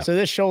here? Yeah. So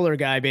this Scholler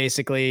guy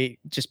basically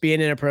just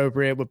being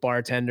inappropriate with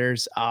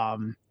bartenders.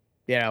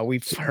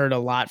 We've heard a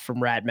lot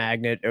from Rat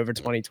Magnet over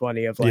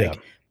 2020 of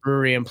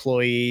brewery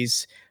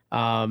employees,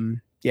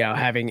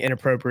 having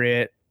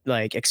inappropriate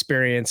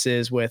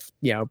experiences with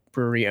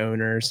brewery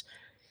owners.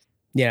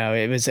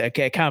 It was a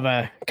kind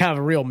of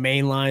a real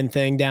mainline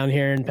thing down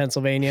here in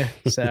Pennsylvania.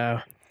 So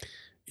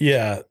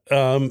yeah.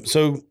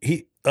 So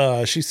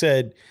she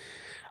said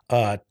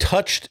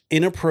touched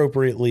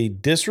inappropriately,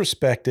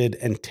 disrespected,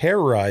 and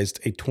terrorized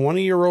a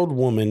 20-year-old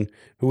woman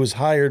who was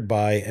hired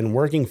by and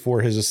working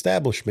for his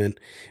establishment,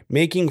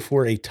 making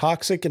for a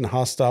toxic and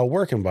hostile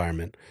work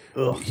environment.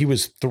 Ugh. He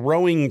was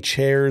throwing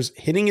chairs,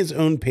 hitting his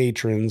own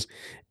patrons,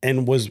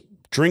 and was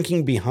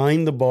drinking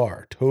behind the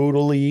bar.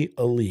 Totally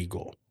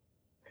illegal.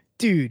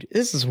 Dude,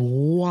 this is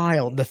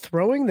wild. The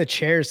throwing the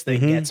chairs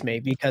thing gets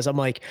me because I'm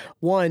like,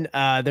 one,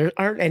 there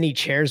aren't any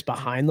chairs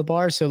behind the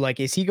bar. So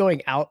like, is he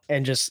going out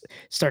and just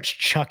starts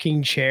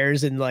chucking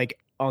chairs and like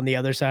on the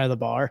other side of the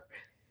bar?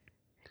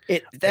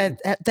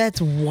 That's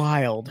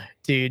wild,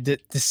 dude,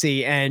 to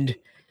see. And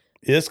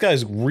this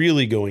guy's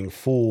really going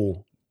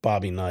full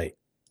Bobby Knight.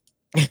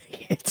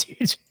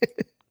 Dude.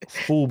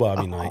 Full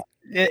Bobby Knight.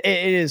 It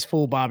is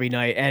full Bobby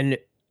Knight. And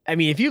I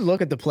mean, if you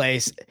look at the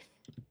place,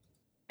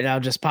 and I'll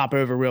just pop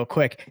over real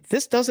quick.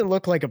 This doesn't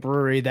look like a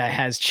brewery that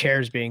has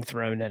chairs being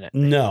thrown in it.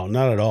 No,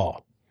 not at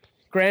all.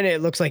 Granted,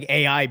 it looks like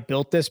AI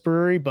built this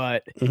brewery,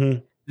 but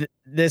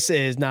this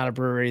is not a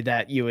brewery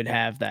that you would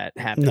have that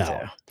happen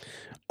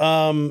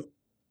to.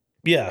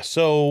 Yeah.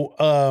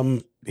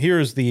 So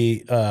here's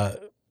the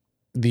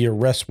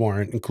arrest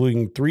warrant,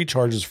 including 3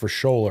 charges for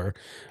Scholler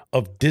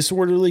of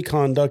disorderly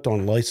conduct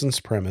on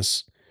licensed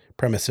premises.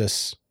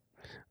 Premise.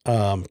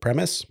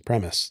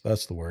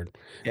 That's the word.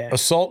 Yeah.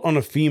 Assault on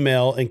a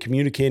female and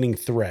communicating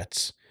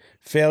threats.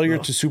 Failure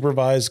to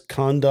supervise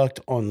conduct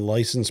on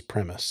licensed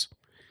premise.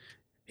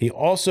 He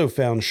also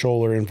found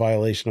Scholler in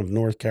violation of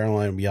North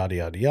Carolina, yada,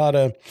 yada,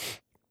 yada,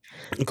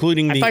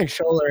 including I find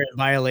Scholler in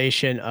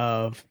violation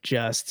of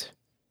just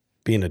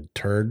being a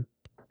turd.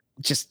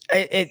 Just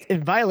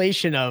in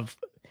violation of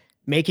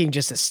making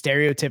just a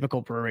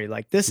stereotypical brewery.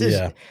 Like this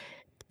is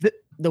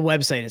the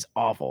website is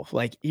awful.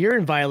 Like you're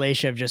in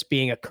violation of just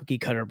being a cookie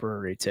cutter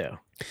brewery too.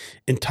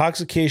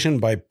 Intoxication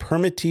by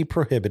permittee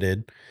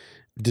prohibited,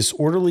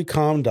 disorderly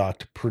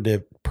conduct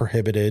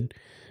prohibited,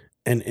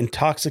 and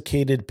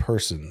intoxicated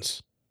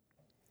persons.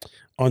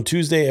 On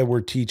Tuesday,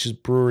 Edward Teach's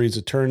brewery's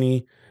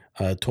attorney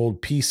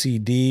told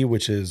PCD,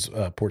 which is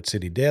Port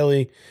City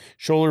Daily,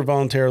 Scholler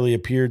voluntarily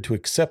appeared to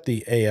accept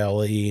the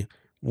ALE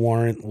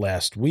warrant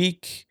last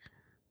week.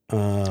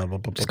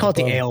 Just call it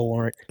the Ale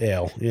warrant.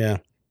 Ale, yeah.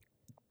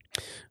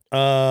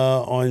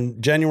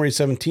 On January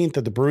 17th,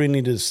 that the brewery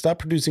needed to stop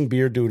producing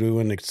beer due to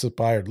an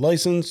expired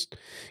license,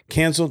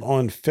 canceled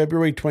on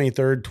February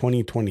 23rd,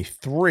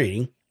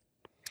 2023.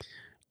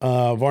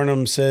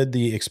 Varnum said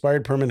the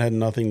expired permit had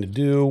nothing to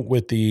do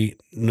with the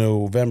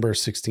November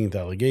 16th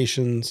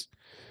allegations.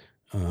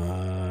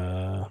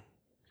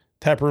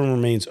 Taproom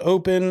remains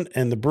open,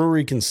 and the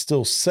brewery can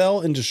still sell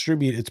and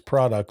distribute its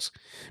products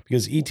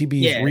because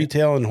ETB's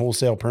retail and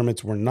wholesale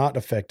permits were not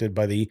affected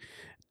by the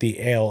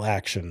ale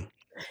action.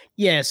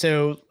 Yeah,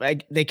 so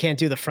they can't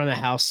do the front of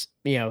house,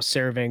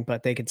 serving,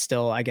 but they could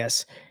still, I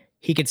guess,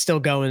 he could still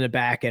go in the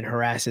back and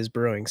harass his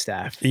brewing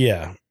staff.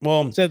 Yeah,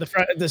 well, so the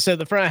front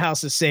of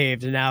house is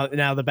saved, and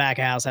now the back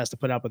of house has to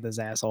put up with his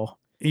asshole.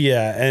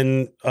 Yeah,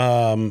 and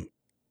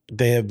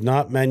they have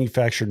not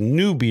manufactured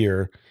new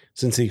beer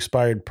since the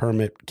expired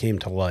permit came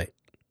to light.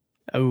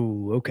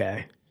 Oh,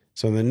 okay.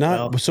 So they're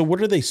not. Well, so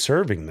what are they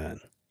serving then?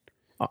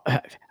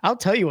 I'll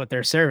tell you what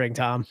they're serving,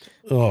 Tom.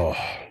 Oh.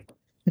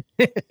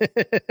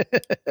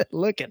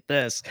 Look at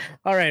this.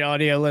 All right,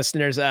 audio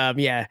listeners.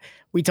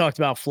 We talked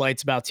about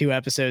flights about 2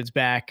 episodes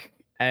back,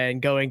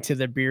 and going to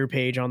the beer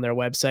page on their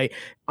website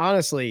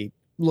honestly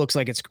looks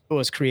like it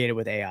was created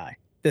with AI.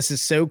 This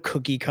is so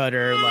cookie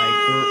cutter,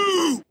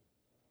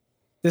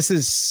 this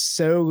is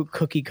so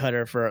cookie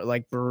cutter for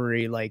like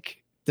brewery like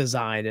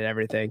design and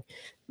everything.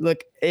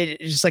 Look,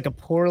 it's just like a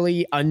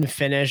poorly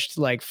unfinished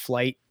like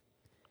flight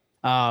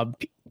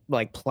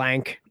like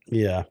plank.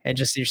 Yeah. And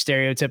just your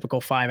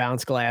stereotypical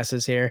 5-ounce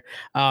glasses here.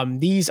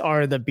 These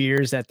are the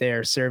beers that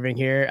they're serving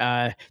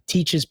here.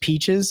 Teach's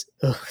Peaches.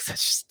 Ugh,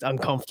 that's just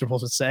uncomfortable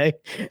to say.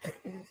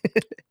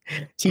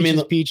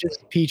 Teach's Peaches,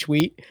 peach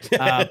wheat.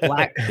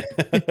 Black.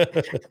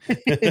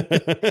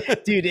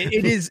 Dude,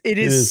 it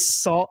is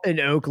Salt and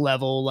Oak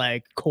level,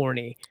 like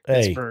corny.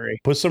 This brewery.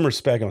 Put some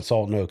respect on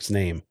Salt and Oak's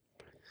name.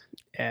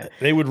 Yeah.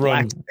 They would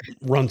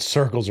run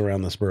circles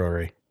around this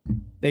brewery.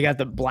 They got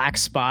the Black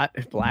Spot,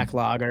 Black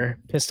Lager,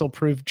 Pistol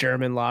Proof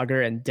German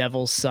Lager, and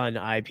Devil's Sun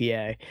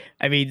IPA.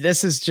 I mean,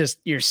 this is just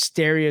your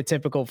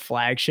stereotypical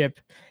flagship.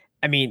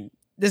 I mean,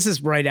 this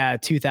is right out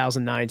of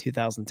 2009,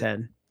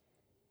 2010.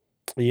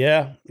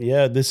 Yeah.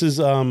 This is,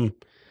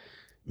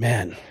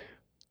 man.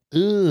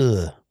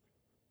 Ugh.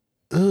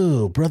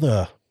 Ooh,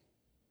 brother.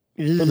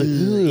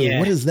 Yeah.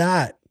 What is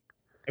that?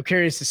 I'm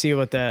curious to see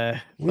what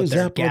their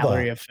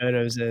gallery of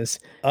photos is.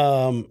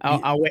 I'll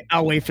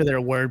wait for their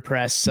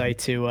WordPress site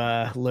to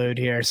load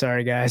here.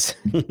 Sorry, guys.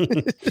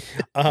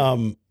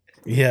 Yeah,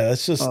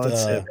 that's just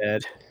that's so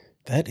bad.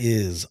 That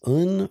is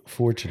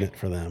unfortunate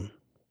for them.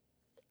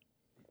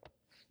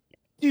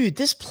 Dude,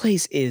 this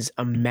place is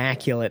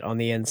immaculate on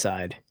the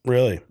inside.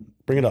 Really?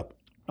 Bring it up.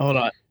 Hold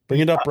on.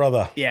 Bring it up,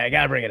 brother. Yeah, I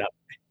gotta bring it up.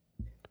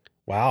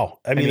 Wow.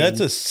 I mean, that's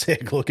a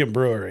sick looking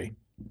brewery.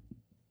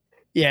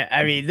 Yeah,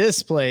 I mean,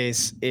 this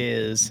place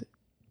is...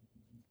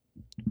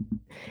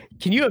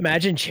 Can you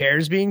imagine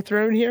chairs being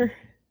thrown here?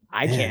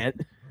 I can't.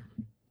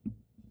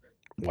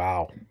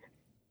 Wow.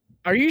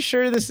 Are you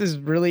sure this is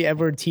really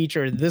Edward Teach,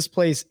 or this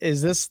place,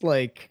 is this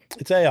like...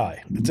 It's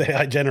AI. It's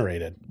AI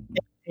generated.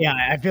 Yeah,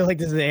 I feel like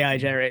this is AI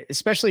generated,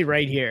 especially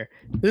right here.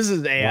 This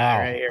is AI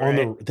right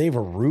here. They have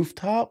a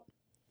rooftop?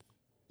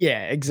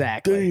 Yeah,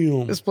 exactly.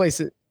 Damn. This place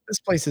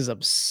is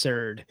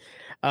absurd.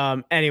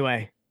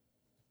 Anyway,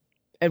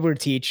 Edward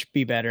Teach,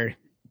 be better.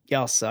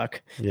 Y'all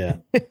suck. Yeah.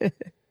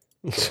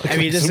 I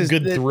mean, this some is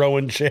good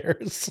throwing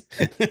chairs.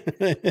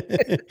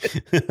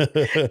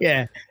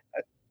 Yeah.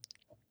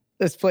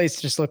 This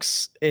place just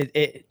looks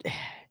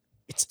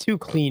it's too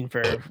clean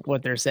for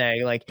what they're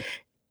saying. Like,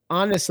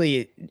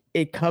 honestly,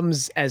 it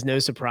comes as no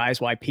surprise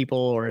why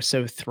people are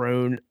so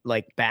thrown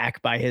like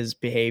back by his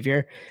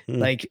behavior.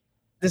 Like,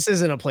 this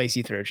isn't a place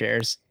you throw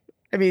chairs.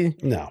 I mean,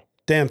 no.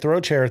 Dan, throw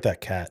a chair at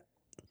that cat.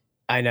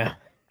 I know.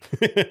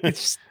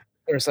 It's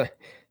just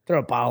throw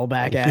a bottle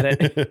back at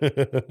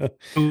it.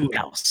 Who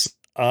else?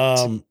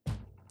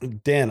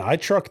 Dan, I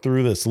trucked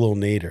through this little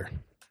nader.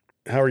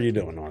 How are you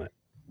doing on it?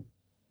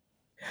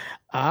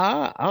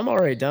 I'm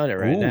already done it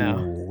right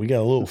now. We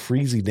got a little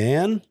freezy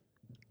Dan.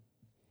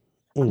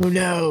 Ooh. Oh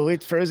no,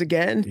 it froze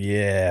again.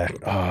 Yeah.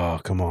 Oh,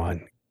 come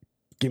on.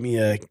 Give me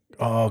a.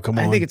 Oh, come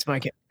on. I think it's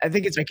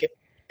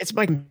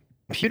my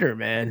computer,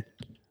 man.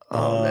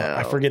 Oh no.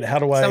 I forget how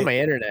do it's not my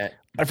internet.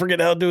 I forget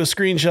how to do a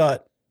screenshot.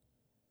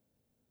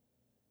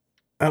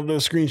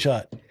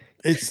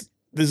 This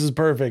is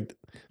perfect.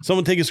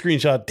 Someone take a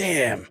screenshot.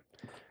 Damn.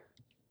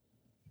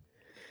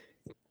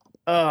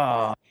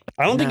 Oh.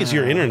 I don't think it's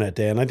your internet,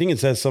 Dan. I think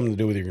it has something to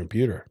do with your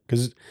computer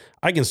because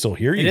I can still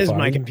hear you. It is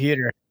my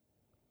computer.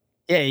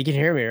 Yeah, you can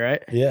hear me,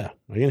 right? Yeah,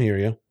 I can hear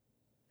you.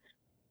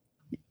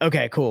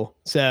 Okay, cool.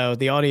 So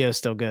the audio is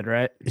still good,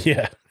 right?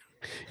 Yeah.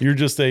 You're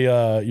just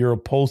you're a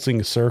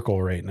pulsing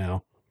circle right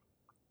now.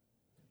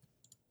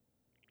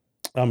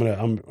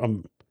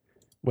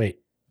 Wait.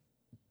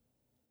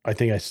 I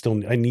think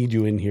I need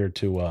you in here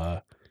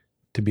to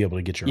be able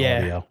to get your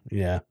audio.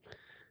 Yeah.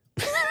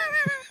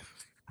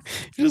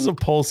 You're just a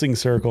pulsing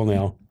circle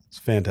now. It's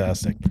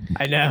fantastic.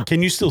 I know.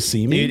 Can you still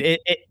see me? Dude,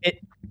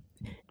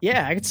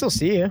 yeah, I can still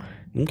see you.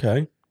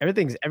 Okay.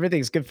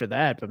 Everything's good for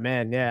that, but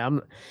man, yeah,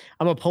 I'm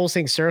a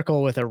pulsing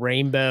circle with a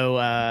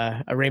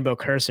rainbow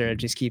cursor. It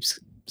just keeps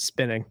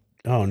spinning.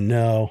 Oh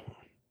no.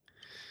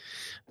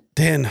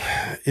 Dan,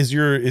 is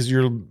your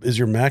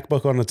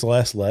MacBook on its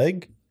last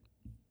leg?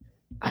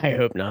 I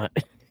hope not.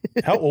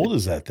 How old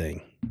is that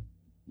thing?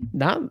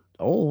 Not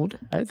old.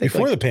 I think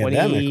before the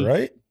pandemic,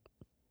 right?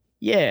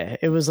 Yeah,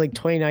 it was like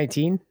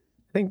 2019. I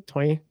think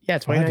 2019.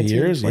 5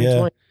 years,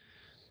 yeah.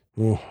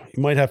 Well,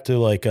 you might have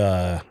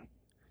to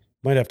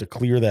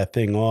clear that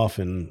thing off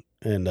and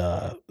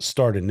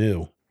start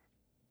anew.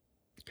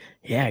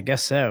 Yeah, I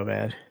guess so,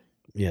 man.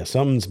 Yeah,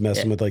 something's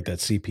messing with like that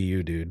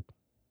CPU, dude.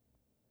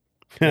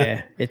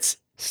 Yeah,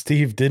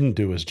 Steve didn't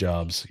do his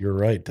jobs. You're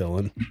right,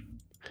 Dylan.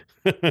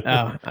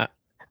 Oh,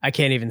 I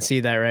can't even see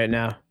that right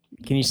now.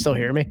 Can you still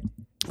hear me?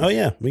 Oh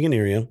yeah, we can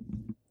hear you.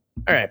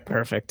 All right,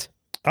 perfect.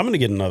 I'm gonna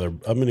get another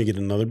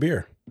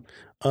beer.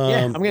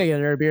 Yeah, I'm gonna get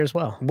another beer as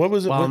well. What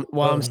was it?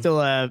 While I'm still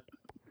I'll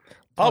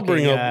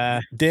bring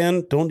up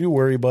Dan. Don't you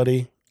worry,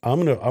 buddy.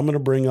 I'm gonna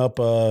bring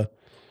up our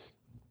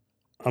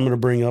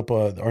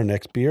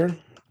next beer.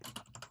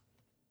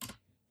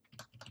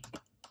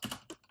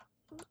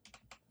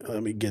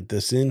 Let me get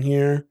this in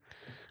here.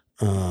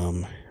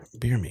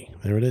 Beer me.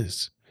 There it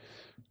is.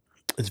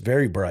 It's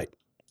very bright.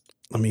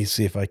 Let me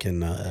see if I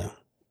can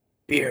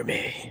beer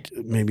me.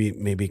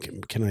 Maybe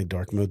can I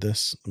dark mode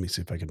this? Let me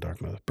see if I can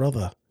dark mode it.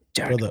 Brother.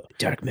 Dark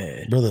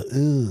mode. Brother.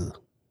 Ugh.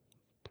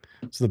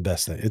 It's the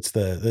best thing.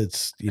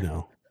 It's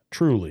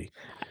truly.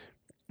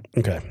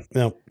 Okay.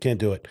 No, can't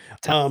do it.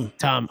 Tom.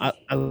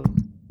 Uh-oh.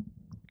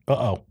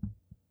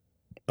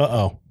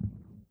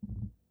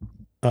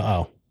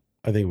 I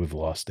think we've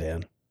lost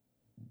Dan.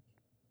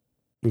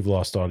 We've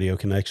lost audio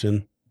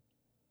connection.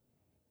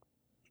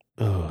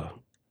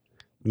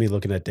 Me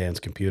looking at Dan's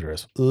computer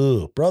is,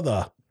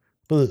 brother.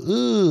 What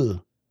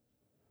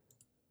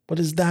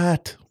is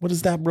that? What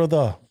is that,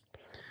 brother?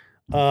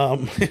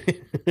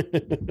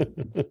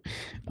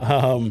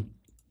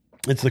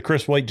 It's the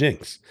Chris White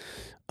jinx.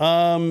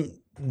 Dan,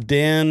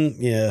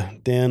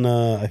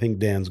 I think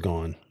Dan's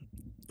gone.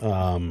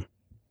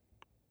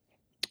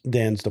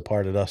 Dan's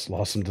departed us,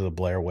 lost him to the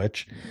Blair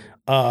Witch.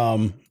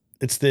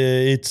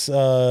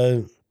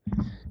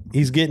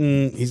 He's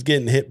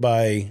getting hit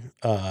by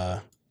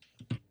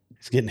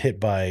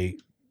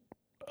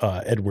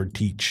Edward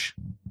Teach.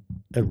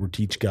 Edward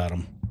Teach got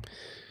him.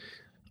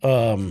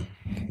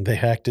 They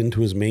hacked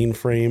into his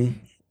mainframe.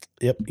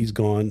 Yep, he's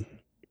gone.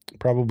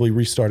 Probably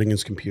restarting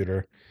his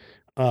computer.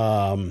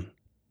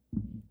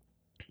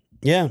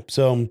 Yeah,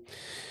 so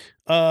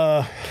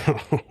oh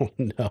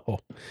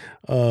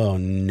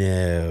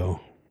no.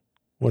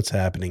 What's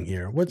happening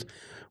here? What's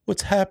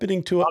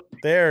happening to us?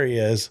 There he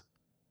is.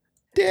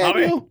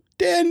 Daniel,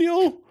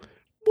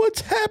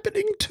 what's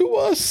happening to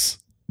us?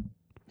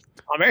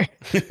 All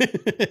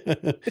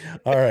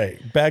right,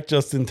 back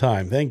just in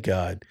time. Thank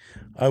God.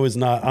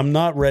 I'm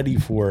not ready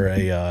for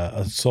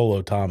a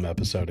solo Tom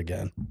episode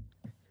again.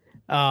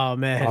 Oh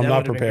man, I'm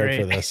not prepared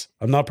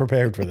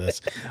for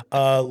this.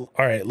 All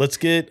right, let's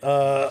get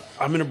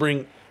I'm gonna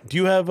bring Do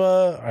you have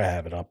I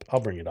have it up. I'll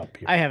bring it up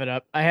here. I have it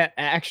up.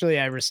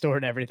 I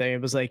restored everything.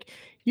 It was like,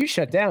 you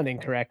shut down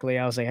incorrectly.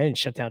 I was like, I didn't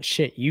shut down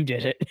shit. You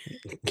did it.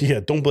 Yeah,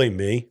 don't blame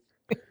me.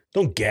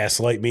 Don't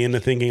gaslight me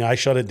into thinking I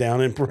shut it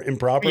down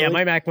improperly. Yeah,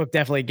 my MacBook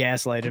definitely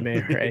gaslighted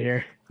me right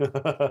here.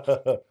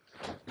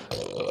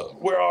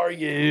 Where are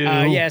you?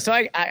 Yeah, so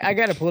I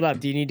got to pull it up.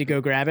 Do you need to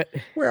go grab it?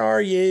 Where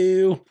are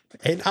you?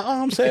 And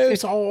I'm so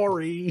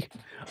sorry.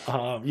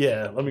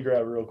 Yeah, let me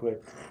grab it real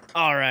quick.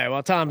 All right.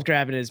 Well, Tom's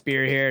grabbing his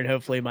beer here, and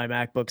hopefully my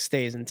MacBook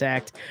stays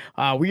intact.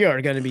 We are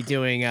going to be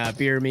doing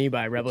Beer Me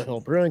by Rebel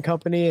Hill Brewing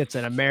Company. It's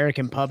an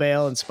American pub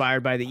ale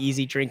inspired by the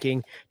easy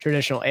drinking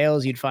traditional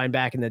ales you'd find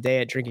back in the day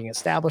at drinking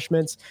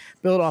establishments.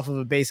 Built off of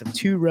a base of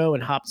 2 row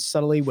and hopped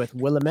subtly with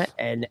Willamette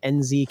and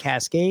NZ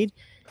Cascade.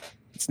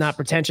 It's not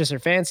pretentious or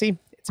fancy.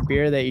 It's a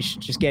beer that you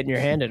should just get in your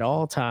hand at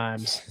all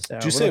times. So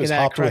Did you say it's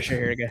hopped with?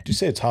 Here again. Did you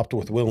say it's hopped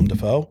with Willem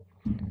Dafoe?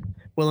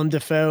 Willem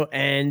Dafoe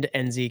and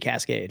NZ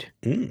Cascade.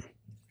 DJ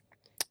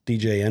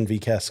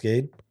NV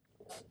Cascade.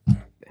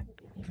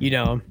 You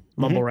know him,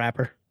 mumble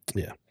rapper.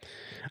 Yeah.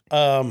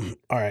 All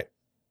right.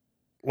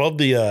 Love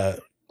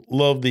the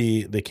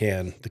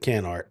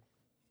can art.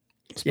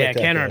 Yeah,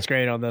 can art's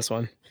great on this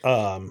one.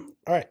 All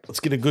right,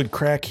 let's get a good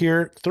crack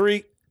here.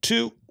 3,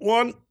 2,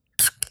 1.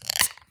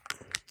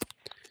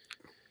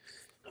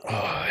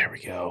 Oh, there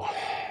we go.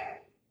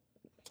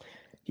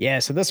 Yeah,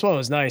 so this one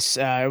was nice.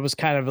 It was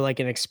kind of like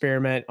an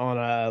experiment on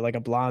a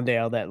blonde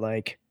ale that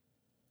like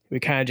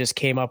we kind of just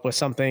came up with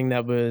something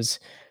that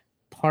was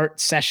part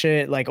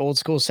session, like old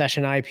school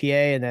session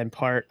IPA, and then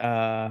part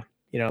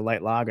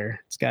light lager.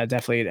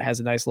 It has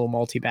a nice little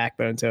malty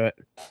backbone to it.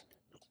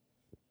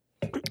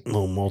 A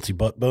little malty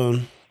butt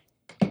bone.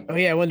 Oh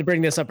yeah, I wanted to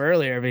bring this up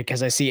earlier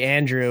because I see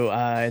Andrew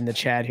in the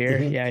chat here.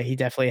 Mm-hmm. Yeah, he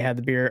definitely had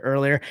the beer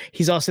earlier.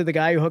 He's also the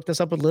guy who hooked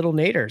us up with Little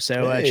Nader.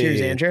 So cheers,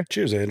 Andrew.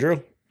 Cheers,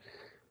 Andrew.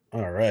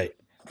 All right,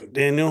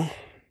 Daniel.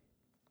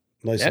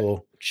 Nice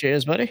little.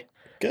 Cheers, buddy.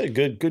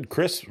 Good,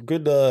 crisp,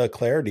 good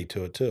clarity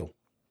to it too.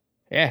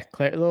 Yeah,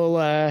 little.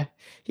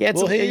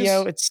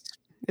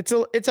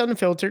 It's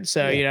unfiltered,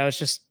 so it's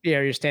just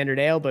your standard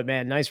ale. But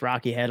man, nice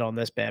rocky head on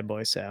this bad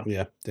boy. So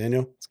yeah,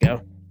 Daniel, let's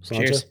go.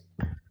 Sancha. Cheers.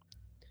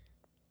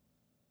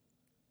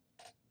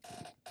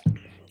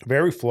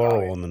 Very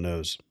floral on the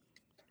nose.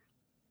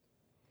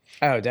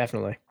 Oh,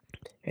 definitely.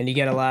 And you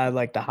get a lot of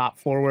like the hop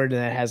forward,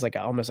 and it has like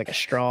almost like a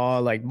straw,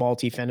 like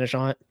malty finish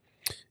on it.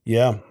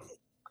 Yeah.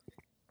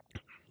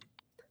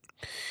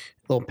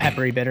 Little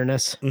peppery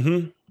bitterness.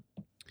 Mm-hmm.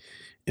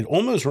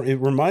 It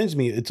reminds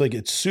me.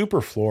 It's super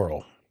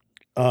floral.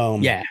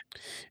 Yeah.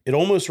 It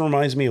almost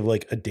reminds me of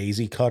like a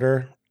daisy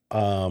cutter.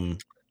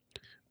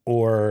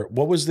 Or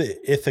what was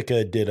the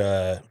Ithaca did?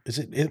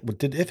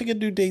 Did Ithaca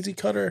do daisy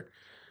cutter?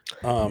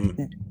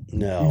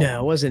 No,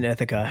 it wasn't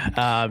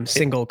Ithaca.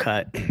 Single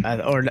cut,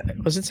 or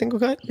was it single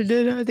cut? Or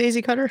did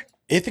Daisy Cutter?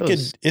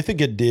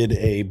 Ithaca did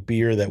a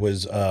beer that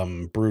was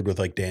brewed with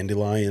like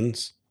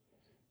dandelions.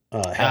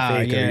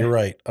 Half acre. Yeah. You're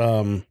right.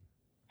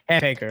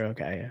 Half acre.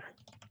 Okay.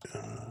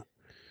 Yeah.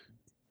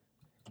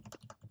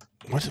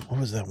 What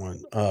was that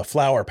one?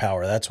 Flower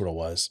Power. That's what it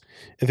was.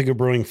 Ithaca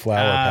Brewing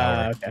Flower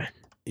Power. Okay.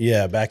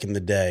 Yeah, back in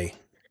the day.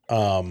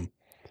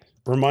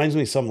 Reminds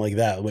me of something like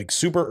that, like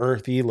super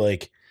earthy,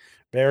 like.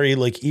 Very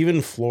like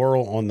even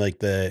floral on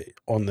like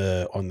on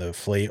the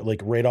flavor,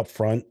 like right up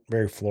front,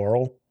 very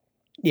floral.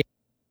 Yeah.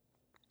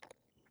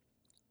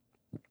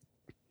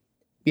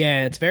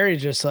 Yeah, it's very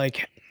just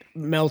like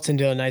melts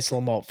into a nice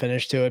little malt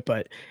finish to it,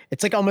 but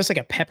it's like almost like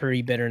a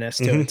peppery bitterness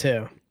to it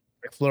too.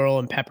 Like floral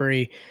and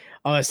peppery,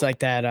 almost like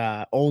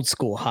that old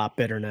school hop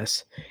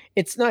bitterness.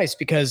 It's nice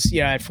because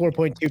at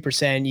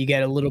 4.2%, you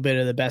get a little bit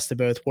of the best of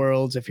both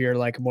worlds. If you're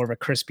like more of a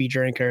crispy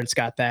drinker, it's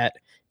got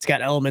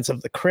elements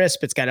of the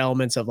crisp. It's got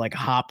elements of like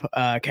hop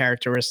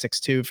characteristics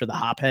too for the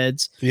hop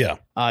heads. Yeah.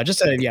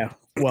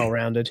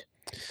 Well-rounded.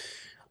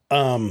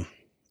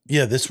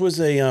 Yeah, this was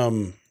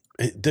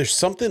there's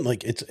something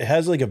like it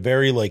has like a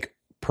very like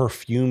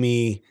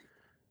perfumey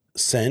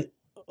scent,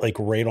 like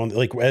right on,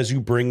 like as you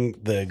bring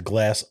the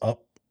glass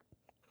up.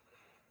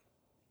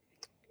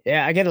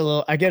 Yeah, I get a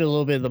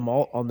little bit of the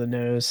malt on the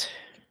nose.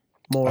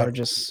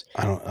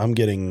 I'm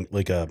getting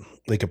like a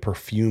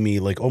perfumey,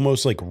 like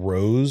almost like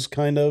rose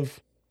kind of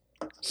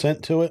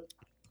scent to it.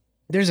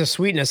 There's a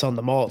sweetness on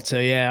the malt, so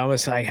yeah,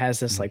 almost like has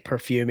this like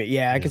perfume.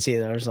 Yeah, I can see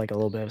there's like a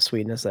little bit of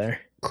sweetness there.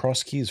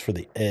 Cross keys for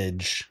the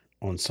edge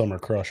on Summer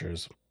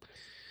Crushers.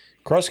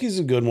 Cross keys is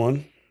a good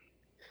one.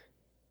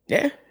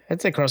 Yeah,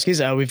 I'd say cross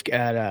keys. We've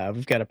got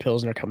a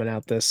Pilsner coming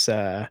out this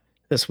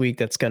week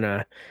that's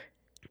gonna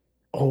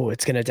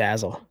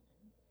dazzle.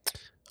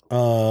 A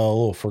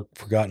little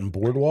Forgotten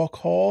Boardwalk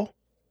Hall.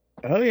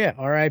 Oh yeah,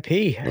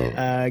 R.I.P.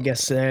 I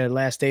guess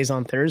last day's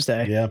on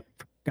Thursday. Yeah,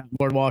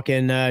 Boardwalk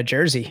in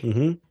Jersey.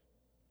 Mm-hmm.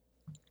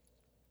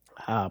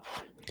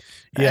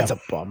 That's a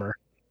bummer.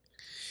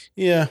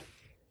 Yeah.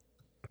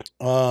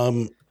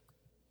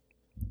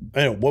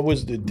 I know what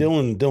was the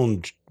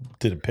Dylan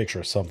did a picture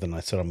of something. I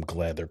said I'm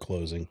glad they're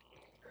closing.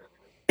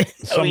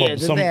 Did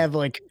they have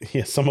like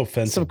some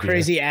offensive some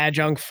crazy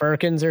adjunct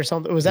firkins or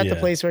something? Was that the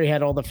place where he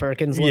had all the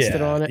firkins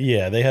listed on it?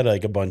 Yeah, they had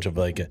like a bunch of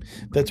like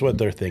that's what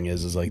their thing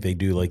is like they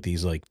do like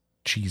these like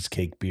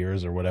cheesecake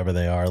beers or whatever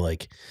they are,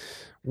 like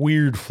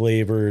weird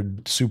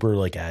flavored, super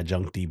like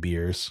adjuncty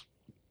beers.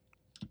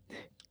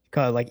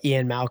 Called it like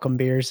Ian Malcolm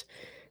beers.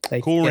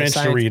 Like Cool Ranch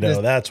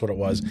Dorito, that's what it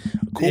was.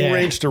 Cool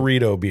Ranch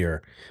Dorito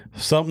beer.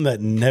 Something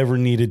that never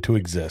needed to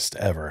exist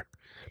ever.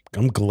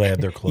 I'm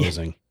glad they're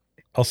closing.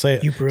 I'll say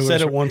it.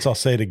 Said it once, I'll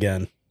say it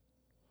again.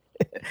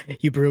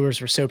 You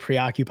brewers were so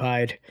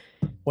preoccupied,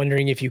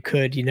 wondering if you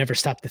could. You never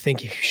stopped to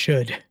think you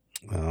should.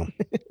 Might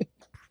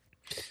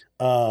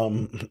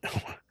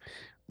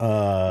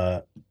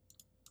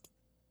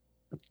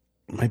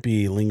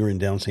be lingering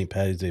down St.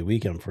 Patty's Day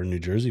weekend for New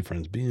Jersey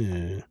friends.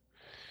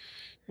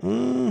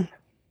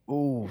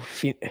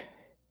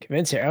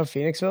 Convince here.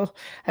 Phoenixville.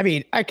 I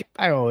mean,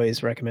 I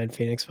always recommend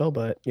Phoenixville,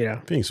 but you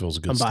know, Phoenixville's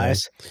a good. I'm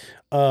biased.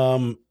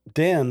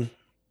 Dan,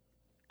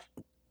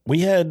 we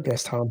had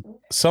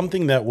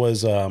something that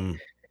was, a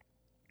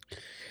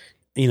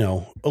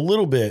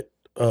little bit,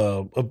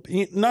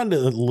 not a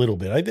little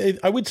bit.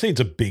 I would say it's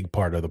a big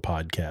part of the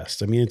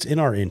podcast. I mean, it's in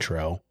our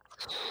intro.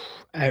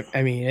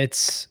 I mean,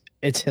 it's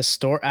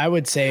historic. I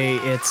would say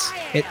it's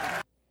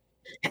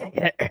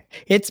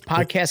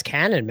podcast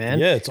canon, man.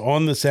 Yeah, it's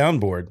on the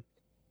soundboard.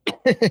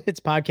 It's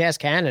podcast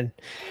canon.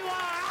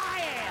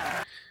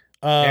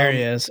 There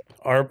he is.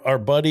 Our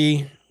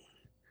buddy,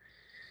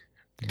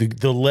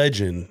 the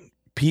legend,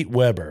 Pete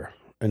Weber,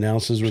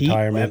 announced his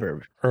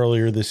retirement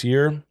earlier this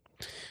year.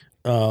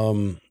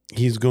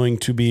 He's going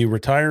to be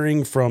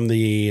retiring from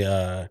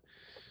the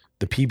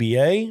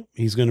PBA.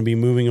 He's going to be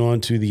moving on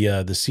to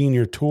the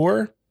senior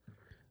tour.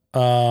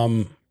 Maybe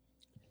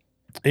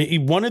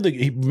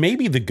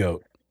the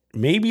GOAT,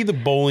 maybe the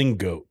bowling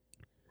GOAT.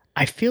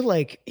 I feel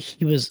like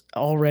he was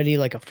already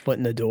like a foot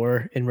in the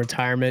door in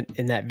retirement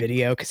in that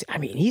video. Cause I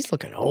mean, he's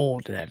looking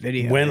old in that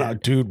video.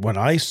 When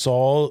I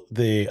saw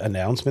the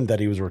announcement that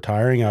he was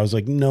retiring, I was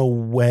like, no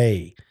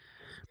way.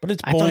 But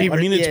it's bowling.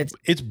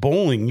 It's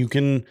bowling. You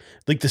can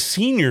like the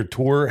senior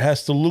tour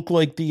has to look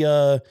like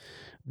the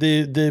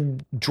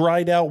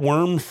dried out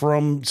worm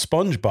from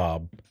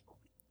SpongeBob.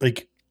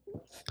 Like,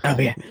 oh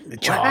yeah,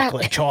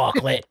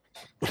 chocolate.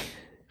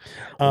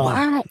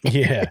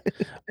 Yeah.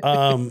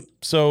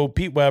 So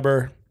Pete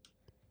Weber,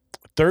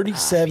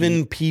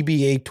 37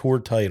 PBA tour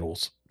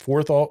titles,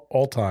 4th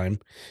all time,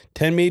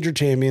 10 major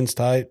champions,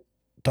 tied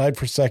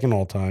for 2nd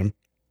all time.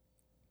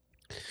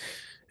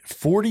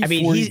 44. I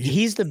mean,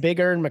 he's the Big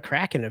Ern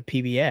McCracken of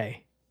PBA.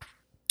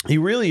 He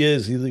really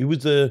is.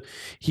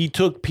 He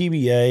took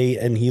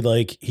PBA and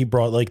he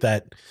brought like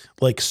that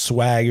like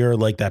swagger,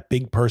 like that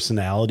big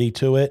personality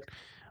to it.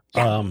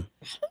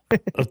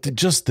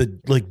 Just the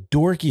like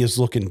dorkiest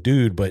looking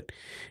dude, but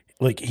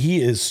like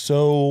he is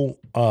so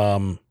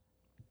I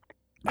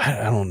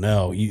don't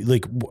know.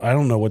 I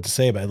don't know what to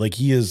say about it. Like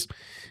he's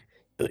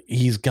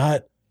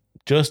got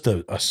just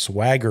a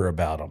swagger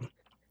about him.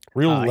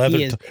 Real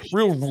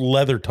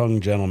leather tongue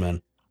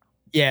gentleman.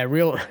 Yeah,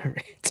 real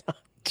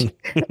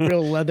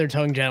leather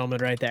tongue gentleman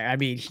right there. I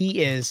mean,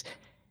 he's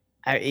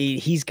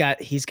got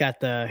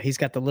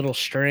the little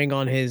string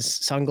on his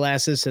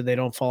sunglasses so they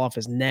don't fall off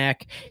his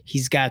neck.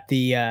 He's got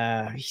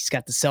the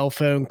cell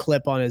phone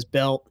clip on his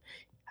belt.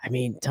 I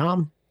mean,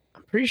 Tom,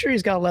 I'm pretty sure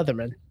he's got a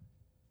Leatherman.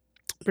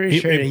 Pretty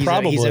sure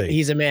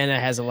he's a man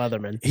that has a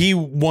Leatherman. He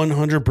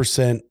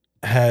 100%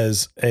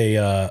 has a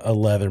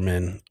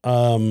Leatherman.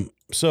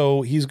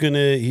 So he's a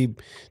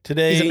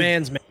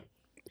man's man.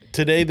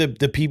 Today, the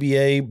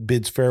PBA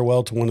bids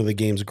farewell to one of the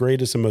game's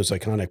greatest and most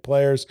iconic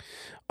players.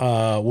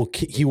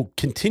 He will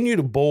continue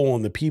to bowl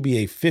on the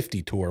PBA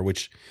 50 tour,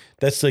 which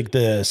that's like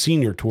the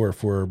senior tour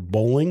for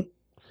bowling.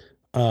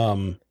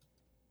 But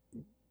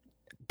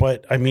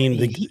I mean,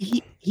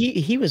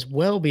 he was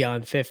well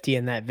beyond 50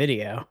 in that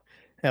video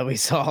that we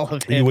saw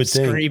of him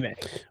screaming.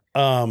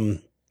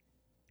 And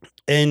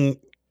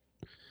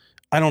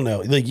I don't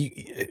know, like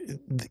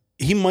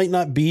he might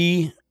not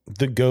be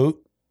the GOAT.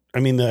 I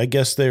mean, I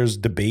guess there's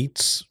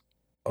debates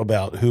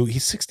about who.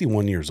 He's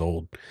 61 years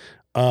old.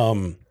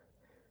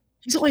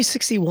 He's only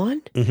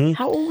 61. Mm-hmm.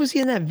 How old was he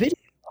in that video?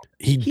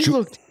 He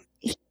looked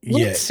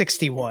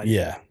 61.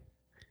 Yeah.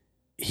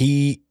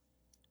 He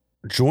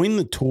joined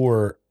the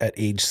tour at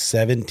age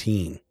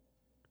 17.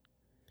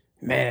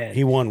 Man,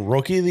 he won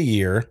Rookie of the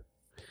Year.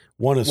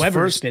 Won his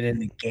Weber's first been in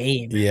the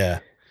game. Yeah.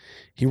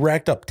 He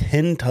racked up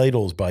 10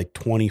 titles by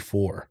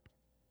 24.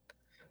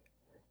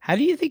 How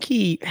do you think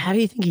he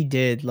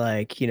did,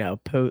 like, you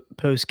know,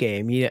 post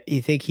game? You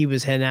think he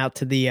was heading out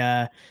to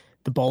the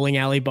bowling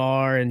alley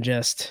bar and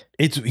just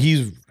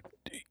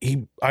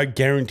I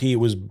guarantee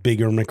it was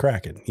Big Ern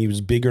McCracken. He was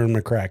Big Ern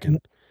McCracken.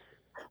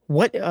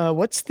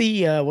 What's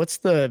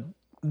the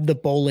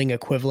bowling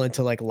equivalent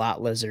to like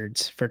lot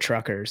lizards for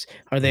truckers?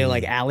 Are they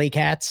like alley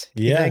cats?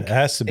 Yeah, it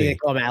has to be. They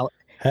call them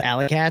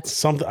alley cats.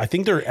 Something. I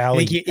think they're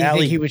alley.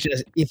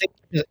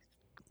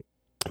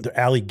 They're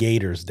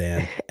alligators,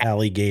 Dan.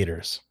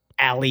 Alligators.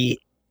 Alligator.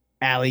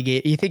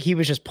 You think he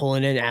was just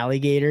pulling in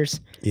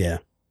alligators? Yeah.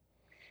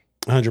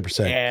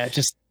 100%. Yeah,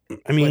 just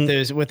I mean,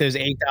 with those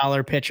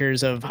 $8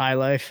 pictures of High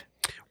Life.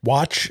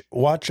 Watch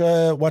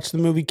the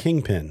movie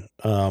Kingpin.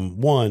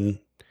 One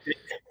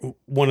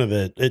of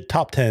the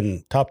top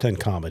 10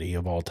 comedy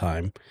of all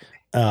time.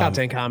 Top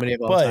 10 comedy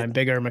of all time.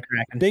 Big Ern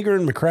McCracken. Big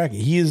Ern McCracken.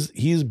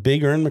 He's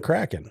Big Ern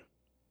McCracken.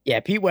 Yeah,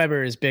 Pete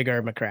Weber is Big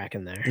Ern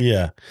McCracken there.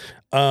 Yeah.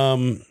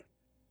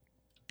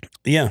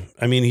 Yeah,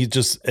 I mean, he's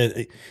just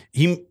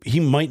he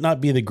might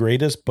not be the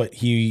greatest, but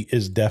he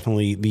is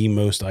definitely the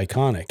most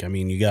iconic. I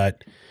mean, you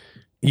got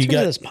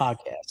this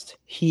podcast.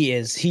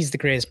 He's the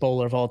greatest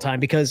bowler of all time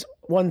because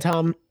one,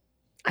 Tom,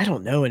 I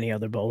don't know any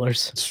other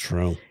bowlers. It's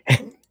true.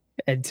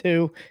 And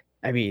two,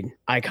 I mean,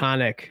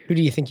 iconic. Who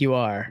do you think you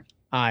are?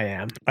 I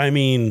am. I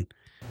mean,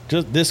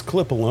 just this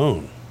clip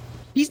alone.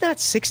 He's not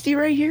 60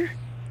 right here.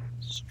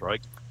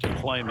 Strike to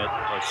claim it.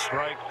 A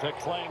strike to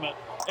claim it.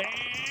 And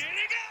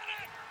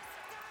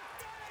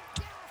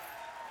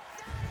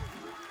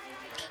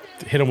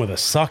hit him with a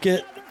suck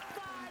it.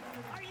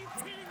 Are you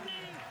kidding me?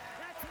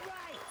 That's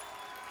right.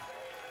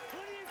 Who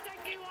do you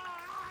think you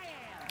are? I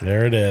am.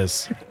 There it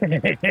is.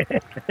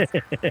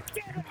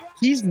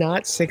 He's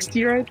not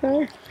 60 right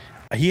there.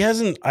 He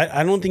hasn't.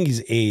 I don't think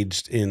he's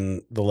aged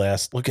in the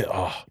last. Look at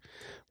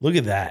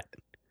that.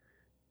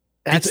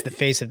 That's the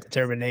face of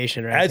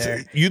determination right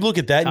there. You look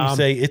at that and you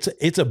say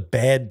it's a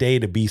bad day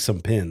to be some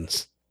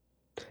pins.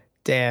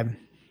 Damn.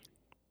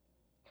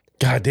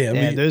 God damn.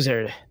 Yeah,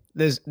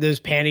 those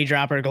panty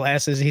dropper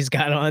glasses he's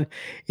got on.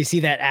 You see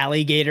that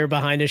alligator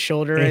behind his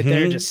shoulder right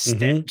there,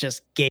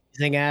 just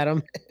gazing at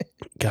him.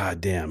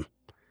 God damn.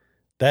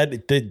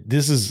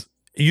 This is.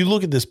 You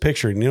look at this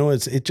picture and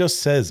it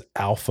just says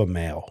alpha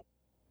male.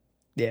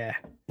 Yeah.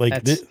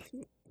 Like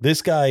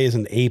this guy is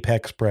an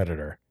apex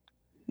predator.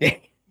 He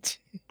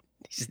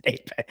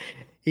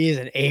is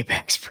an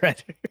apex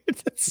predator.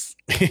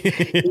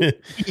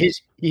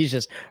 he's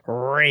just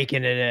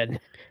raking it in.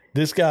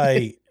 This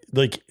guy,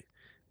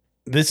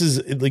 this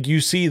is like,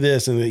 you see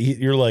this and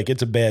you're like,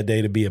 it's a bad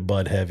day to be a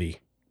Bud Heavy.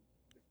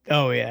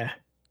 Oh yeah.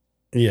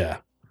 Yeah.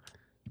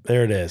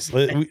 There it is.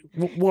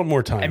 One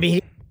more time. I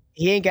mean,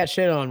 he ain't got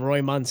shit on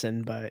Roy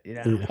Munson, but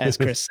as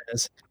Chris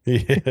says.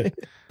 Yeah.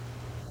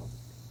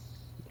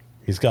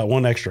 He's got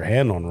one extra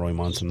hand on Roy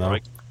Munson though.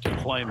 strike to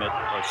claim it.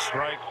 A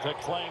strike to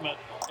claim it.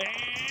 And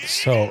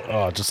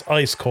So, just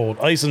ice cold,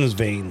 ice in his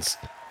veins.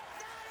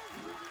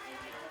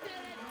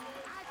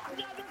 Are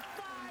you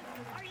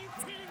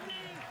kidding me?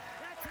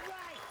 That's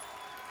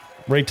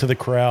right. Right to the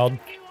crowd.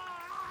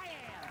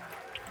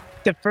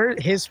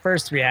 His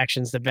first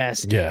reaction's the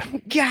best. Yeah.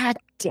 God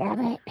damn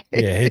it.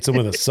 Yeah, hits him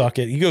with a suck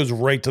it. He goes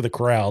right to the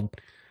crowd.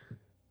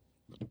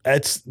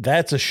 That's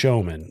a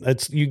showman.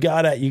 You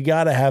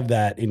gotta have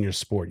that in your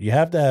sport. You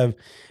have to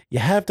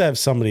have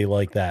somebody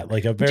like that,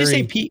 like a very. Would you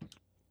say Pete?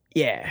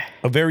 Yeah,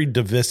 a very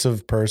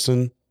divisive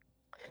person.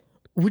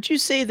 Would you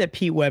say that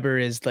Pete Weber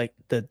is like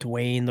the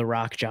Dwayne "The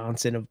Rock"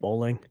 Johnson of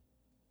bowling?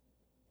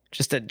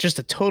 Just a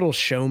total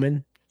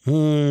showman.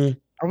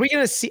 Are we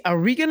gonna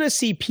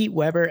see Pete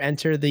Weber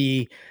enter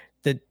the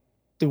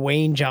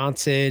Dwayne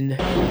Johnson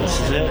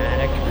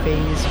cinematic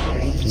phase?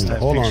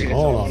 Hold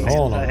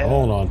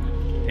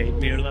on. hate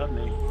me or love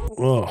me.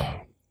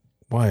 Oh,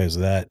 why is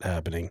that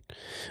happening?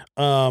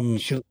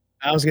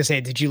 I was gonna say,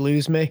 did you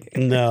lose me?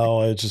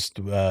 No, it's just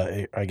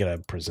I gotta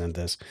present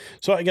this.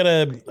 So I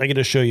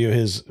gotta show you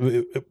his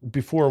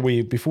before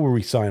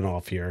we sign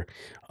off here.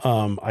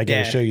 I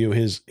gotta show you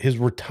his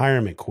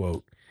retirement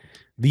quote,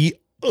 the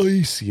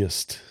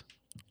iciest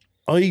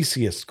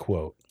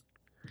quote.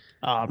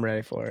 Oh, I'm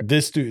ready for it.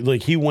 This dude,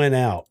 like, he went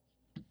out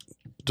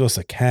just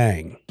a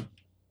kang.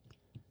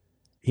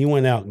 He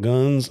went out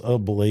guns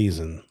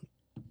a-blazing.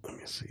 Let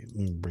me see. Let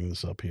me bring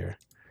this up here.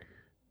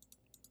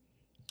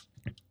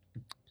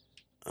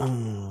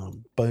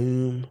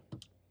 Boom.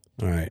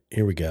 All right,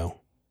 here we go.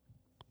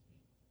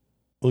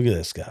 Look at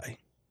this guy.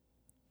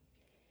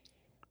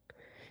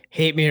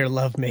 Hate me or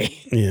love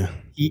me. Yeah.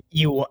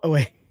 You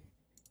wait.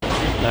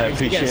 I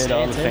appreciate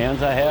all the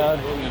fans I had.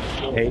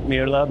 Hate me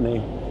or love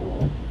me.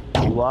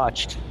 You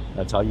watched.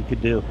 That's all you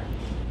could do.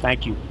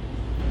 Thank you.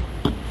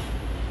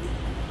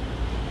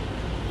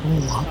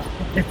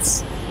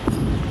 It's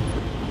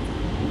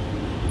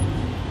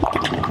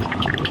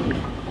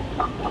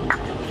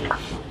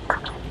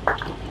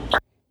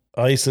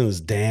ice in his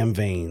damn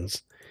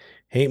veins.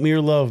 Hate me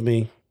or love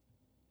me.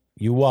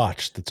 You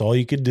watched. That's all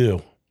you could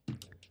do.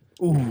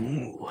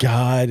 ooh.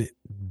 God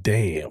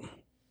damn.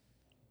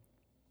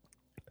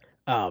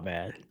 Oh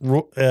man.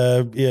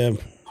 Yeah.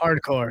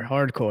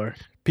 Hardcore.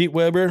 Pete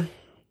Weber,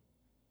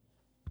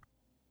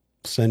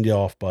 send you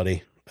off,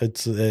 buddy.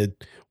 It's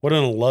what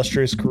an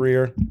illustrious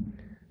career.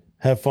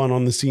 Have fun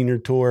on the senior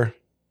tour.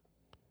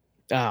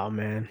 Oh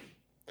man.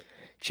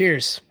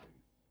 Cheers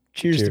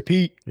to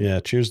Pete. Yeah,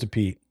 cheers to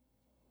Pete.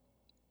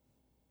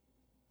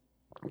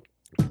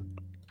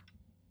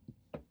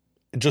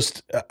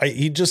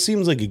 He just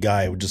seems like a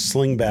guy who would just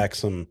sling back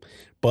some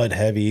Bud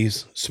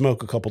Heavies,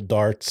 smoke a couple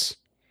darts.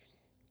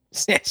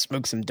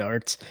 Smoke some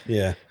darts.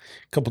 Yeah, a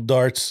couple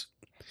darts.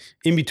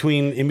 in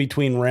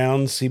between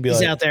rounds, he'd be He's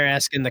like out there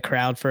asking the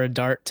crowd for a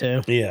dart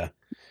too. Yeah.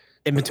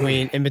 In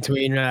between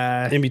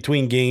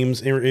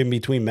games, in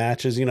between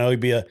matches,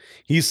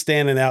 he's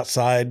standing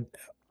outside,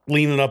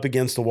 leaning up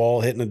against the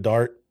wall, hitting a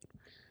dart.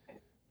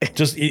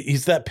 Just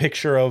he's that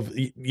picture of,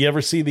 you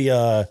ever see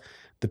the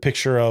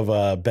picture of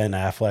Ben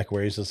Affleck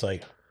where he's just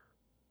like,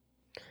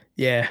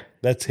 yeah,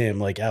 that's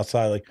him, like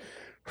outside, like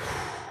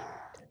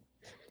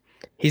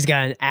he's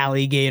got an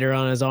alligator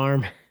on his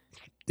arm.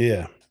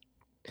 Yeah.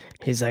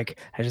 He's like,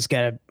 he's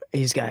got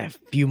a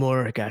few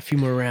more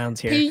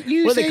rounds here.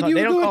 You what said they call, you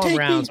they were don't gonna call them take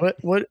rounds. me.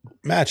 What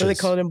Matches. do they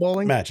call it in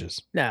bowling?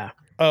 Matches. No.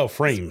 Oh,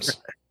 frames.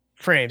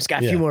 Frames.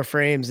 Got a few more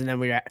frames, and then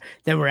we're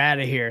out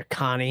of here,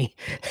 Connie.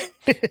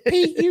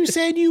 Pete, you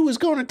said you was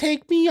gonna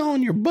take me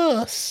on your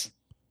bus.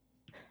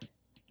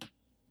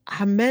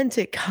 I meant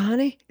it,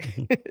 Connie.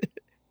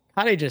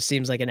 Connie just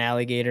seems like an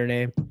alligator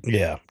name.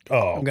 Yeah.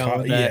 Oh,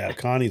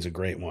 Connie's a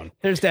great one.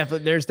 There's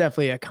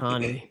definitely a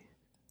Connie.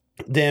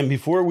 Dan,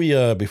 before we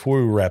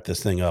wrap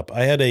this thing up,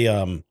 I had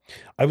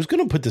I was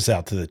going to put this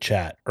out to the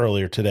chat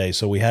earlier today,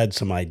 so we had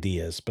some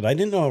ideas, but I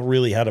didn't know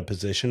really how to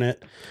position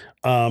it.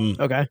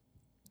 Okay.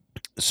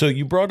 So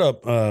you brought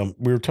up,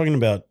 we were talking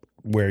about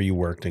where you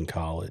worked in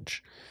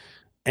college,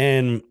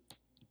 and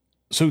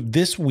so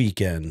this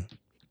weekend,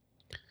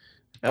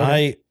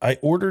 I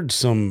ordered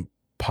some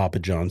Papa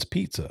John's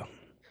pizza.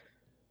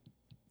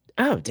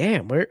 Oh,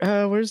 damn!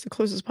 Where's the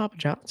closest Papa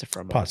John's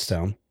from?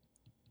 Pottstown.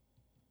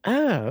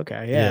 Oh,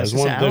 okay. Yeah.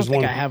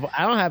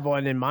 I don't have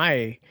one in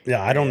my.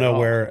 Yeah, I don't know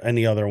where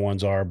any other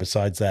ones are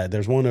besides that.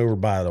 There's one over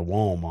by the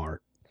Walmart.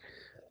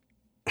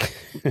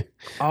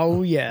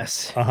 Oh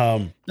yes.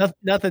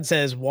 Nothing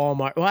says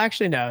Walmart. Well,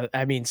 actually, no.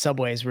 I mean,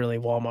 Subway is really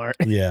Walmart.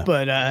 Yeah.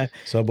 But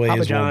Subway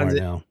Papa is John's, Walmart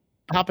now.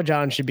 Papa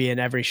John's should be in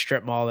every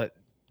strip mall that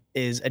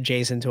is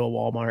adjacent to a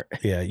Walmart.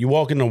 Yeah, you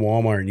walk into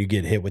Walmart and you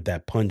get hit with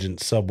that pungent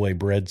Subway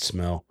bread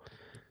smell.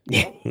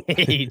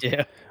 You do.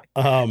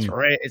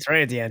 It's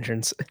right at the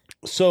entrance.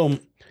 So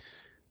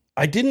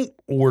I wasn't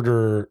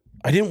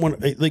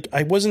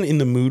in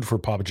the mood for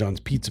Papa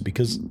John's pizza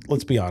because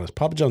let's be honest,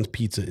 Papa John's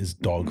pizza is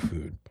dog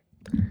food.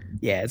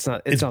 Yeah, it's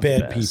not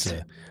bad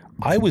pizza.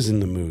 I was in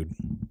the mood,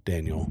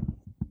 Daniel.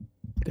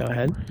 Go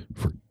ahead.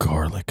 For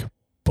garlic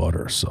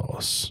butter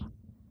sauce.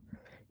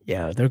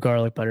 Yeah, their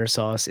garlic butter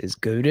sauce is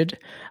goated.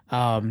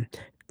 The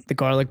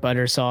garlic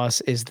butter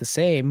sauce is the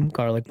same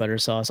garlic butter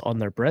sauce on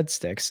their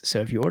breadsticks. So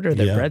if you order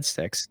their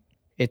breadsticks,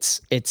 it's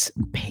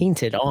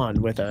painted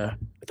on with a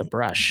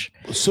brush.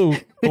 So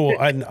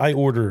I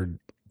ordered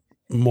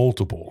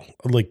multiple,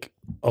 like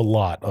a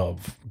lot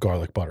of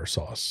garlic butter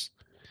sauce.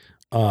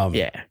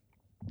 Yeah.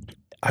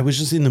 I was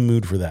just in the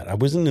mood for that. I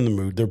wasn't in the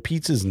mood. Their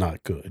pizza's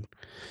not good.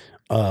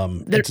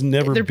 It's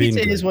never their been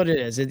pizza good. Is what it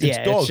is. It's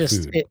dog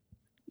food.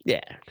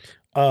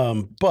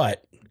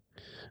 But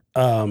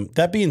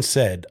that being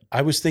said,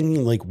 I was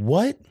thinking like,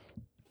 what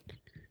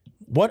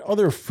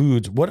other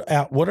foods, what's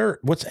out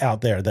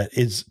there that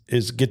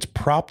gets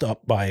propped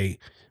up by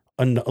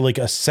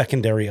a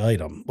secondary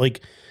item?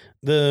 Like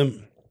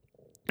the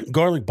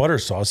garlic butter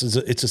sauce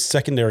it's a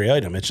secondary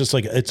item. It's just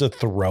like, it's a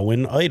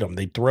throw-in item.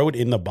 They throw it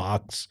in the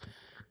box.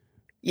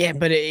 Yeah,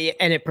 but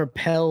it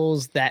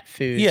propels that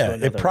food. Yeah,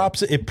 it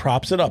props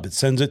it up. It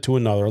sends it to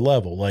another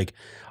level. Like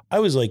I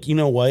was like, you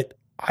know what?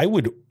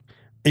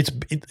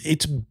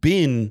 It's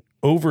been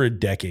over a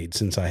decade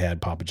since I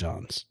had Papa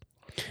John's.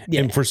 Yeah.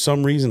 And for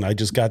some reason I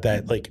just got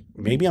that, like,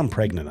 maybe I'm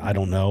pregnant. I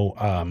don't know.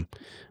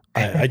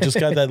 I just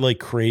got that like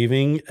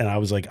craving and I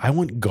was like, I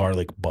want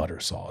garlic butter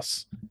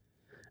sauce.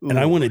 And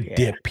I want to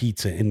dip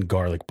pizza in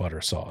garlic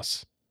butter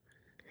sauce.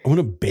 I want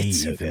to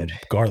bathe in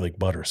garlic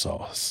butter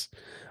sauce.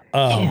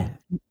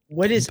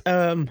 What is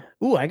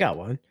I got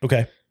one.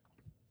 Okay.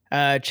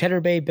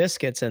 Cheddar Bay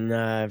biscuits and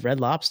Red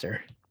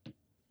Lobster.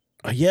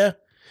 Yeah.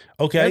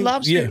 Okay.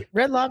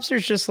 Red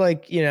Lobster's just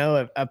like,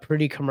 a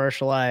pretty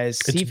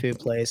commercialized seafood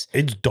place.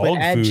 It's dog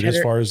food as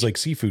far as like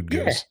seafood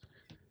goes. Yeah.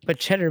 But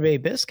Cheddar Bay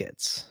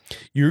biscuits.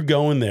 You're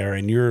going there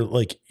and you're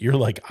like,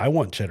 I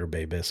want Cheddar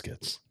Bay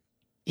biscuits.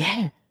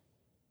 Yeah.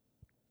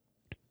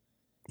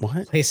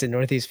 What? Place in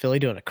Northeast Philly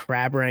doing a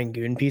crab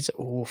rangoon pizza.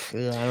 Oof,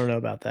 I don't know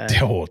about that.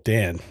 Oh,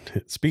 Dan,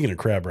 speaking of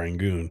crab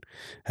rangoon,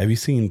 have you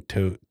seen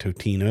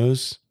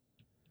Totino's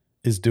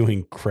is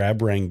doing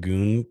crab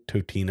rangoon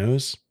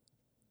Totino's?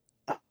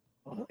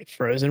 Like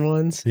frozen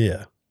ones?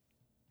 Yeah.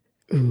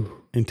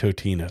 Ooh. In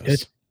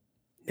Totino's.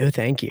 No,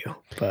 thank you.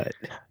 But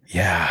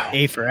yeah.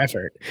 A for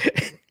effort.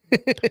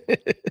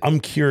 I'm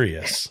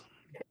curious.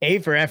 A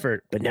for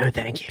effort, but no,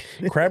 thank you.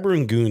 Crab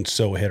rangoon's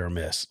so hit or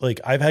miss. Like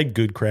I've had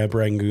good crab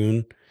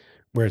rangoon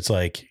where it's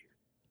like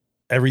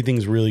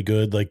everything's really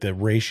good. Like the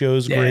ratio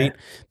is great.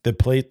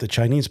 The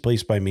Chinese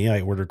place by me,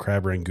 I ordered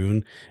crab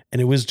rangoon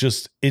and it's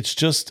just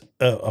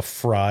a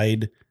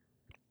fried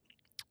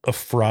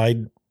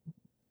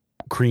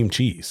cream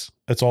cheese.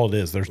 That's all it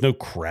is. There's no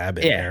crab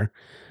in there.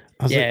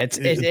 Yeah, like,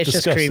 it's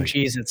just cream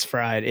cheese. It's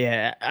fried.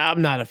 Yeah,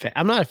 I'm not a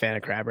fan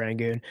of crab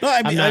rangoon. No,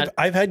 I mean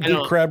I've had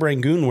good crab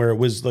rangoon where it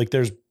was like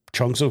there's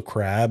chunks of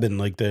crab and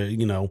like they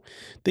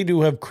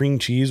do have cream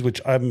cheese,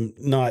 which I'm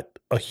not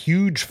a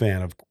huge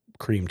fan of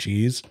cream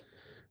cheese.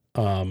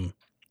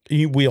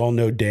 We all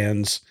know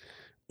Dan's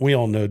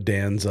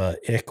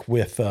ick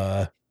with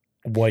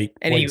white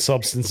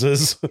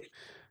substances.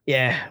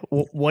 Yeah,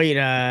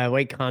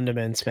 white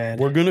condiments, man.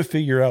 We're gonna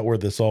figure out where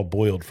this all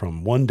boiled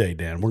from one day,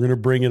 Dan. We're gonna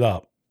bring it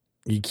up.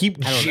 You keep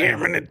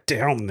jamming it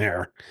down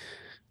there,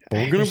 but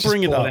we're gonna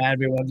bring it up.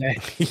 One day.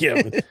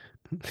 Yeah,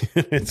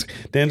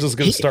 Dan's just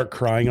gonna start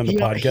crying on the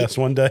podcast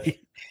one day.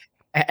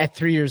 At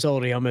 3 years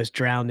old, he almost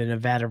drowned in a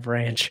vat of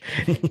ranch.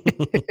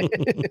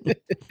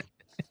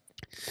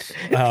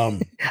 I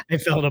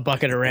fell in a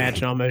bucket of ranch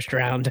and almost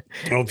drowned.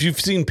 Well, if you've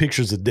seen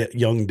pictures of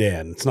young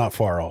Dan, it's not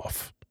far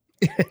off.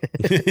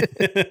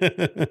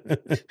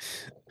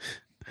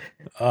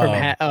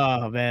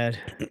 Oh man,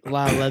 a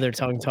lot of leather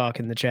tongue talk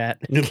in the chat.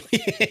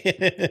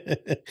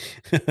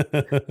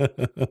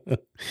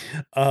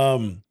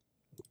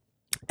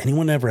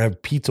 Anyone ever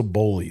have pizza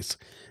bowlies?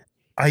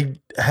 I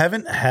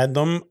haven't had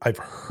them. I've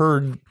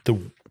heard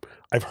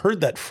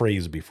that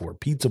phrase before,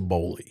 pizza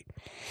bowlie.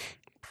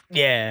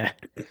 Yeah,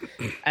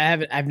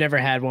 I've never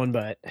had one,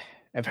 but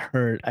I've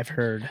heard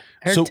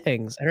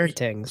things.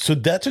 So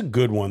that's a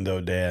good one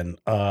though, Dan.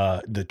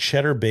 The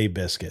Cheddar Bay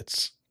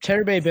biscuits.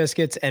 Cheddar Bay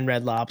biscuits and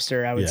Red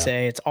Lobster, I would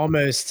say it's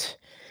almost.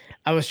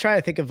 I was trying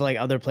to think of like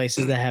other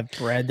places that have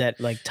bread that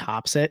like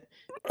tops it.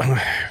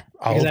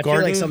 Olive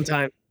Garden. Like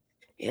sometimes,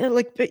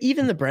 but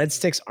even the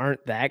breadsticks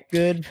aren't that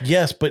good.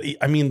 Yes, but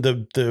I mean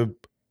the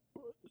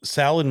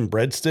salad and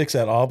breadsticks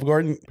at Olive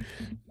Garden,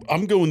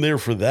 I'm going there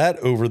for that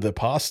over the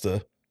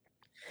pasta.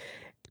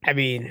 I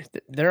mean,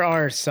 there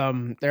are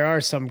some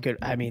good.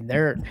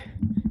 Don't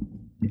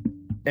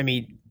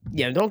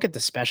get the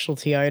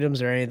specialty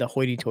items or any of the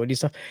hoity-toity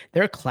stuff.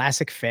 Their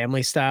classic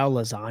family style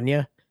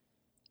lasagna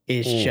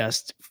is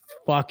just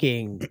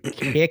fucking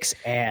kicks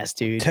ass,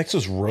 dude.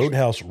 Texas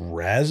Roadhouse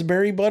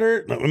raspberry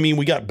butter. I mean,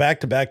 we got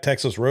back-to-back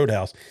Texas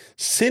Roadhouse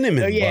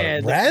cinnamon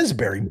butter,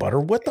 raspberry butter.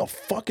 What the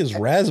fuck is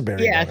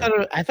raspberry? Yeah,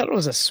 butter? I thought it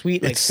was a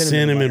sweet like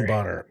cinnamon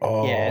butter.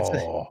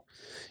 Oh,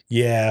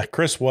 yeah,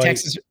 Chris White.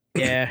 Texas.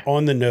 Yeah,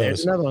 on the nose.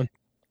 There's another one.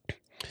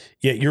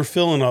 Yeah, you're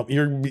filling up.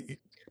 You're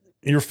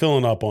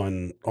filling up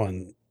on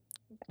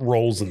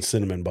rolls and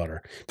cinnamon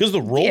butter because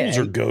the rolls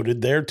are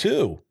goated there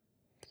too.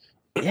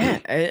 Yeah,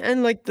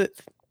 and like the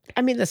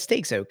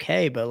steak's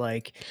okay, but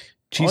like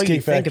Cheesecake all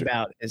you Factory. Think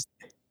about is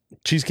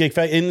Cheesecake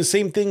Factory, and the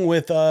same thing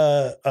with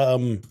But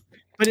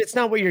it's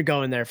not what you're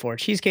going there for.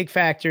 Cheesecake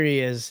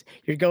Factory is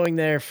you're going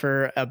there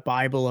for a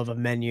Bible of a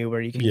menu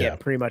where you can get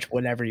pretty much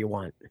whatever you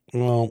want.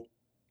 Well.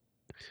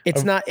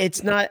 It's not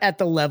at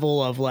the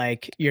level of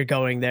like you're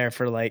going there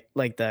for like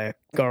the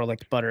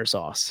garlic butter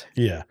sauce.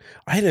 Yeah.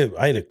 I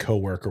had a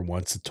coworker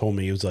once that told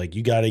me, he was like,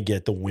 you got to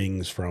get the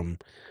wings from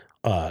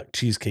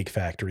Cheesecake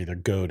Factory. They're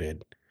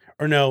goated.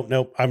 Or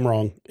no, I'm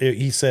wrong.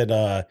 He said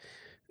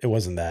it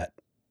wasn't that.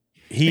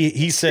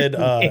 He said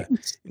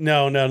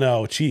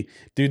no.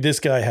 Dude, this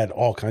guy had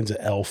all kinds of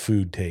L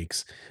food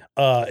takes.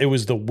 It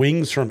was the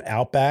wings from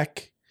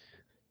Outback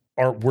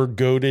were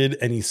goated,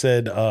 and he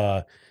said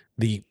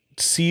the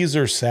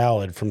Caesar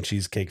salad from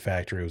Cheesecake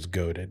Factory was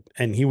goated,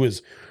 and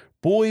was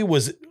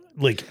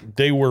like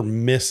they were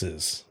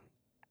misses.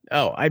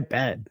 Oh, I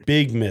bet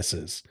big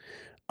misses.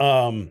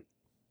 The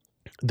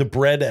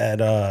bread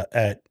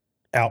at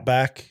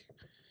Outback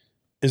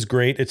is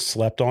great. It's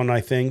slept on,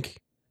 I think.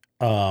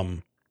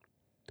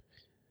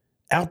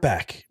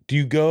 Outback. Do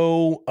you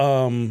go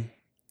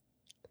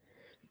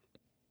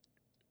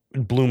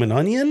Bloomin'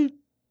 Onion?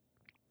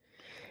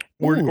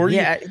 Or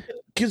yeah,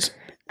 because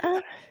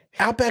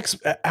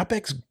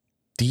Outback's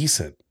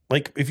decent.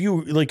 Like if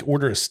you like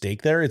order a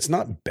steak there, it's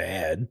not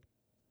bad.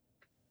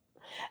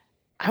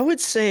 I would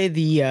say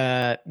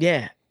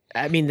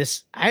I mean,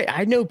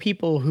 I know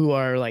people who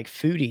are like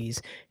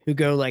foodies who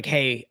go like,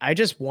 hey, I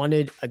just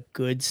wanted a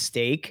good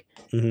steak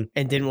and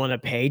didn't want to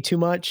pay too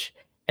much.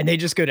 And they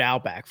just go to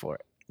Outback for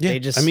it. Yeah.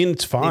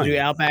 It's fine. They do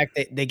Outback.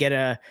 They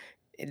get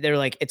they're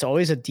like, it's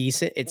always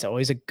it's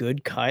always a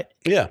good cut.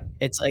 Yeah.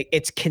 It's like,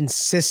 it's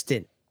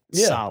consistent,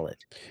 solid.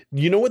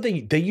 You know what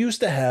they used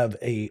to have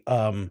they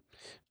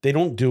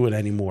don't do it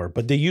anymore,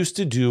 but they used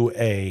to do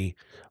a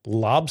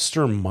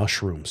lobster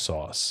mushroom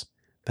sauce.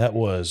 That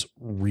was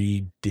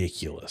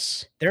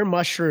ridiculous. They're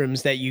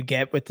mushrooms that you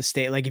get with the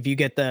steak. Like if you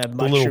get the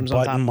mushrooms little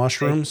on top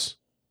mushrooms.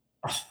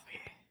 Oh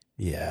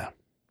yeah.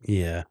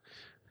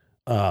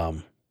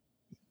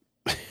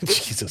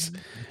 Jesus,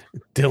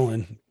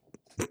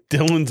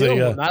 Dylan's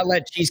will not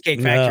let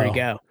Cheesecake Factory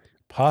go.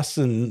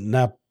 Pasta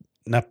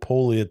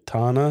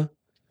Napolitana.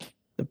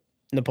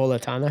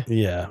 Napolitana.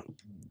 Yeah,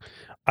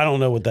 I don't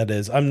know what that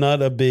is. I'm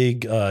not a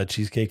big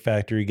Cheesecake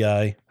Factory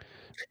guy.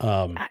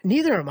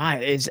 Neither am I.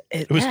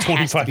 It was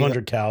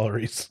 2,500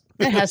 calories.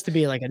 That has to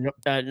be like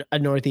a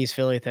Northeast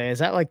Philly thing. Is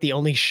that like the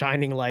only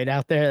shining light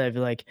out there? That'd be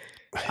like,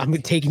 I'm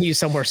taking you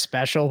somewhere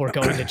special. We're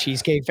going to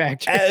Cheesecake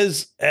Factory.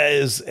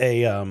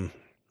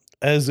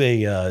 As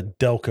a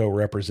Delco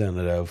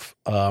representative,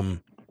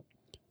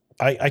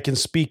 I can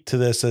speak to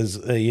this as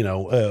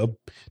a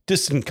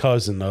distant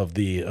cousin of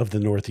the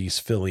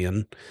Northeast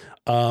Phillian.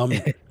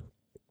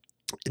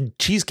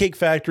 Cheesecake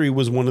Factory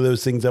was one of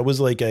those things that was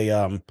like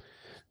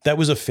that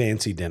was a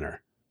fancy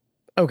dinner.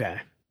 Okay.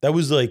 That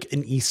was like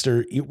an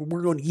Easter.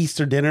 We're going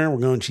Easter dinner. We're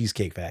going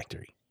Cheesecake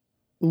Factory.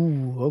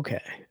 Ooh,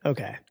 okay.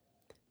 Okay.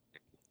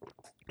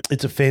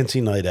 It's a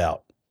fancy night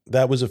out.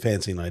 That was a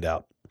fancy night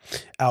out.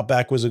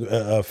 Outback was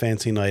a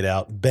fancy night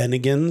out.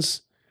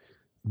 Bennigan's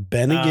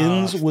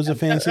was a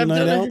fancy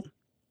night out.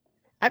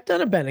 I've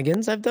done a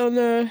Bennigan's. I've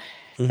done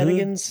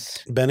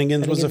Bennigan's.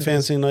 Bennigan's was a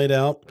fancy night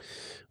out.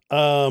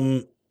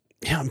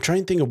 Yeah, I'm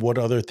trying to think of what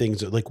other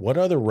things, like what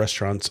other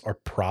restaurants are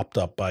propped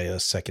up by a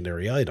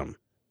secondary item.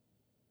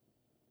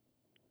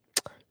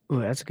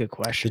 Ooh, that's a good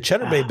question. The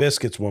Cheddar Bay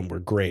biscuits one were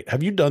great.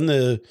 Have you done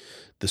the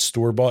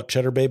store-bought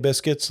Cheddar Bay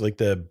biscuits, like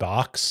the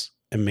box,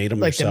 and made them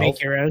like yourself? To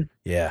make your own?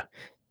 Yeah.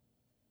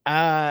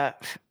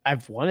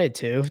 I've wanted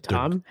to.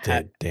 Tom,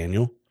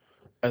 Daniel,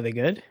 are they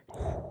good?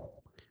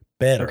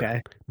 Better.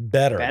 Okay.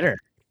 Better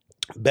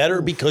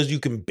because you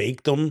can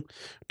bake them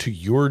to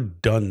your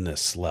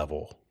doneness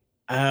level.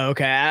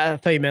 Okay. I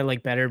thought you meant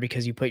like better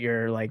because you put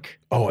your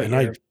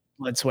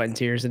blood, sweat, and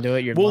tears into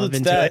it. Your love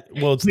into it.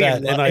 Well, it's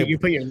that. And you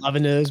put your love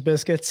into those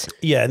biscuits.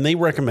 Yeah, and they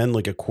recommend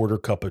like a quarter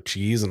cup of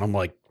cheese, and I'm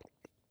like,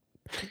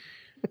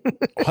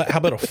 how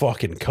about a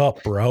fucking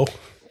cup, bro?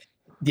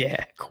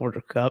 Yeah,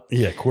 quarter cup.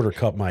 Yeah, quarter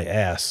cup my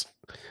ass.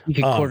 You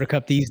can quarter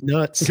cup these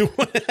nuts.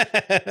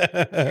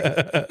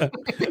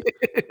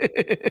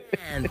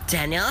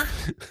 Daniel?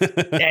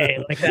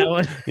 Hey, like that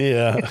one?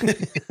 Yeah.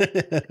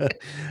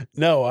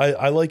 No,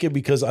 I like it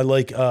because I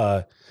like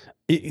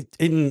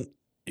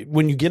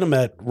when you get them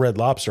at Red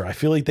Lobster, I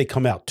feel like they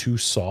come out too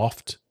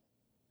soft.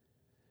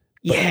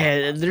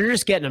 Yeah, they're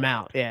just getting them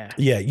out. Yeah.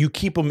 Yeah, you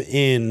keep them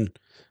in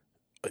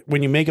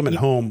when you make them at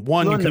home.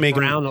 One, you can make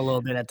brown a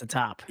little bit at the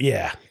top.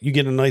 Yeah, you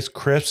get a nice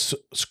crisp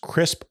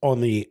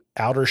on the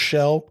outer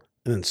shell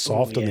and then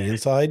soft on the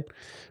inside.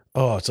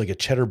 Oh, it's like a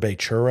Cheddar Bay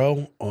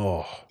churro.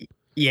 Oh,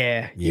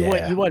 yeah.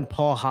 You want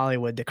Paul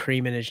Hollywood to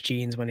cream in his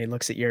jeans when he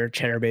looks at your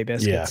Cheddar Bay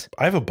biscuits. Yeah,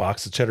 I have a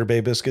box of Cheddar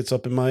Bay biscuits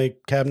up in my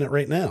cabinet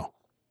right now.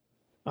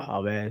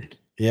 Oh man.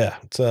 Yeah,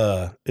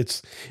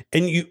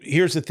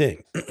 here's the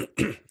thing.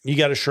 You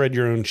got to shred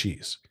your own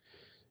cheese.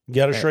 You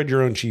got to shred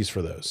your own cheese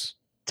for those.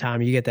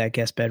 Tom, you get that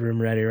guest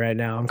bedroom ready right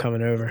now. I'm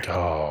coming over.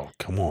 Oh,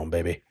 come on,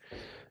 baby.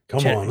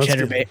 Come on. Let's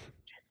Cheddar Bay.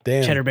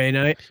 Dan, Cheddar Bay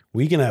night.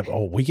 We can have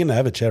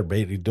a Cheddar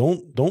Bay.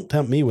 Don't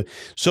tempt me with.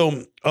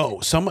 So,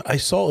 I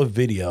saw a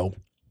video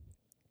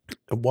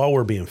while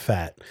we're being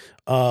fat.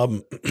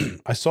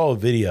 I saw a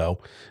video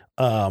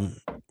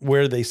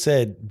where they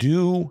said,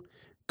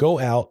 go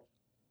out,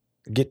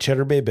 get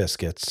Cheddar Bay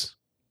biscuits.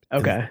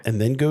 Okay. And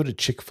then go to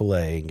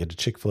Chick-fil-A and get a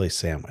Chick-fil-A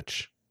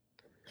sandwich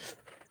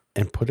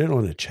and put it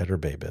on a Cheddar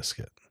Bay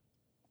biscuit.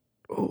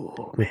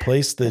 Ooh,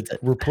 replace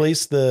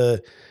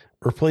the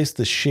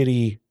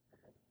shitty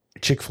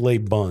Chick-fil-A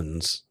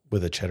buns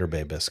with a Cheddar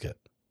Bay biscuit.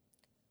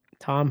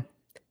 Tom,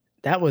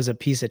 that was a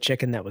piece of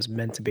chicken that was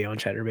meant to be on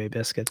Cheddar Bay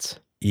biscuits.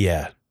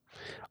 Yeah.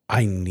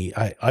 I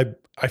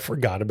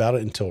forgot about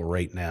it until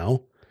right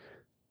now.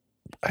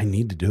 I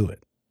need to do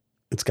it.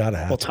 It's got to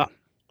happen. Well,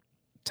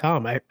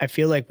 Tom, I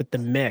feel like with the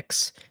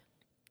mix,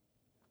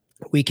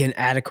 we can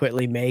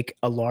adequately make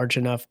a large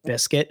enough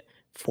biscuit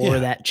for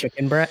that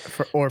chicken breast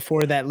for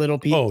that little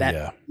piece,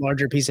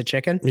 larger piece of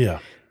chicken. Yeah.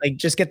 Like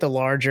just get the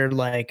larger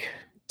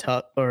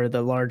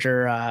the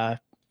larger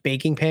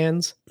baking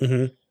pans.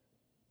 Mm-hmm.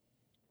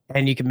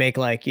 And you can make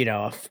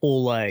a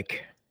full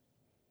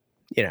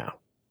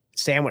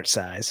sandwich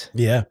size.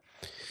 Yeah.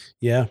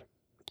 Yeah.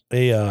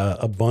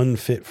 A bun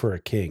fit for a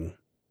king.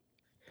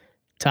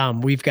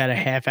 Tom, we've got a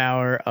half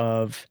hour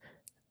of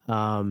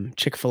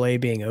Chick-fil-A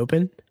being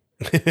open.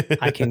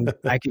 I can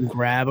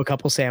grab a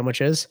couple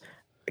sandwiches.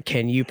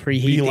 Can you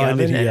preheat the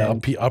oven?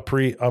 I'll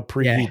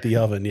preheat the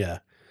oven. Yeah.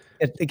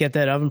 Get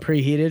that oven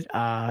preheated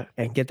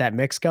and get that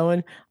mix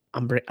going.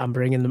 I'm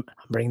bringing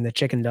the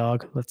chicken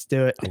dog. Let's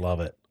do it. I love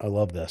it. I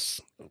love this.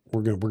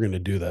 We're gonna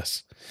do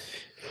this.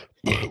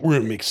 We're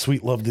gonna make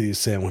sweet love to these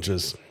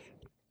sandwiches.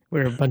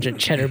 We're a bunch of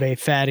Cheddar Bay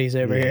fatties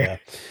over here.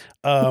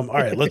 All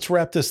right, let's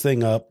wrap this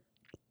thing up.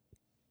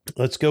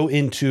 Let's go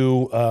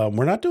into.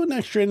 We're not doing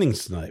extra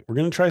innings tonight. We're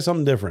gonna try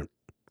something different.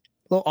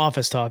 A little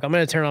office talk. I'm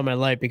gonna turn on my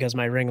light because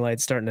my ring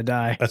light's starting to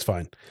die. That's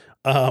fine.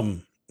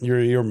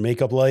 Your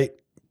makeup light.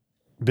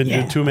 Been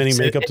doing too many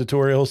makeup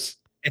tutorials.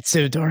 It's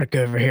so dark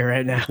over here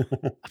right now.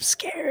 I'm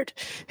scared.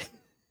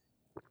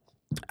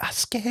 I'm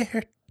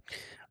scared.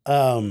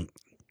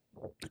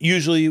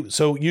 Usually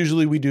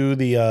we do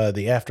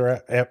the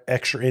after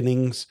extra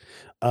innings.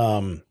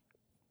 But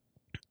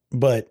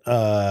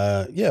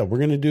we're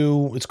going to do,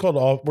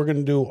 we're going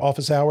to do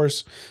office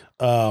hours,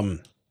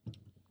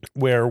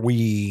 where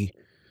we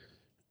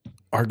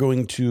are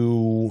going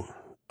to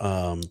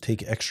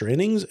take extra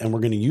innings, and we're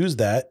going to use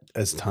that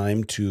as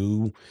time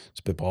to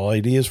spitball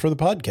ideas for the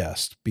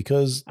podcast,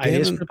 because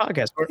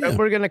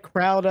we're going to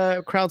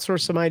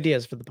crowdsource some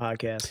ideas for the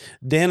podcast.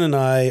 Dan and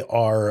I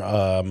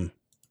are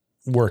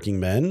working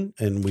men,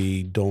 and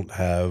we don't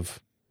have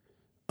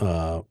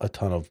a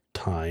ton of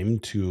time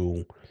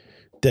to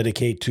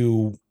dedicate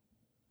to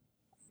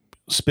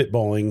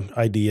spitballing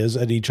ideas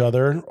at each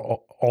other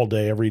all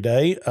day, every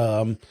day.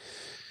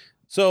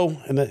 So,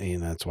 and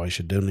that's why I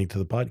should donate to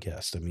the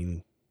podcast. I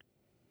mean,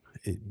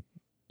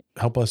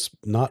 help us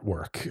not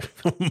work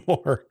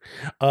more.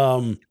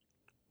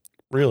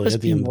 Really,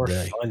 at the end of the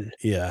day, fun.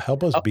 Yeah,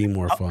 help us be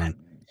more fun.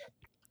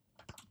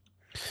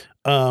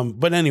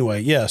 But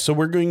anyway, yeah. So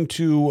we're going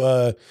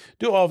to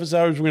do office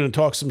hours. We're going to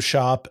talk some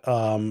shop,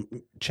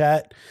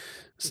 chat,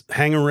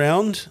 hang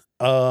around,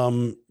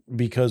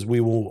 because we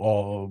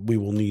will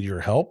need your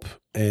help.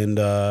 And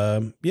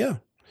yeah,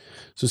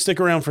 so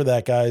stick around for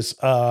that, guys.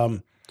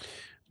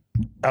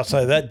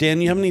 Outside of that,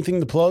 Dan, you have anything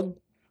to plug?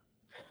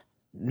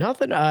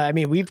 Nothing. I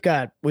mean, we've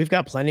got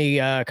plenty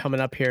coming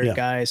up here,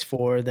 guys,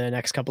 for the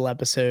next couple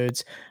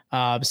episodes.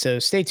 So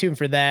stay tuned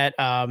for that.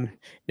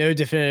 No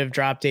definitive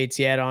drop dates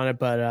yet on it,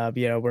 but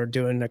we're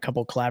doing a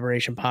couple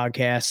collaboration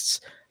podcasts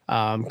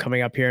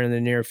coming up here in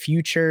the near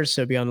future.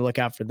 So be on the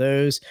lookout for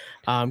those.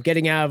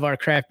 Getting out of our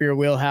craft beer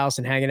wheelhouse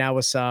and hanging out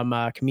with some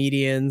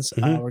comedians.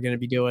 We're going to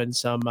be doing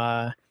some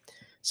other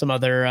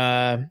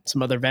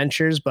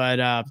ventures,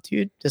 but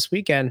dude, this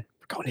weekend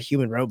we're going to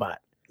Human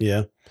Robot.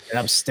 Yeah. And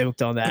I'm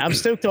stoked on that. I'm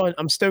stoked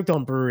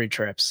on brewery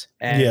trips.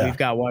 And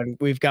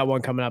we've got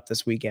one coming up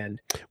this weekend.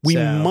 We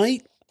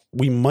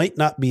might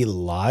not be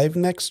live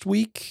next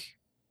week.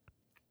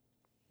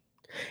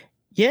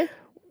 Yeah.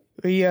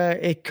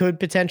 It could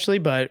potentially,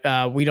 but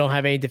we don't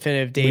have any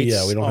definitive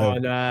dates we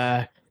don't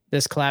on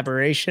this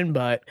collaboration,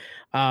 but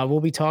we'll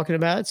be talking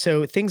about it.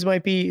 So things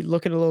might be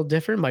looking a little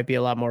different, might be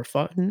a lot more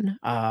fun.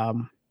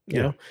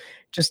 You know,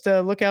 just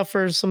look out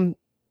for some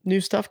new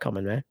stuff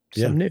coming, man.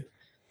 Some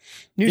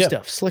new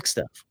stuff, slick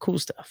stuff, cool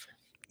stuff,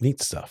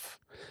 neat stuff.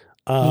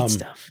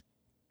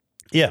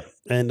 Yeah.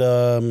 And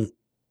do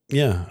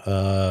you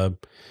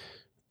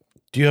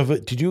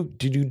have do you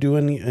do do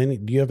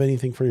you have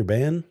anything for your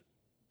band?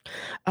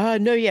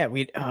 No,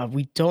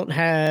 we don't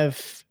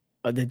have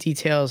the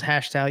details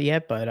hashed out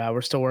yet, but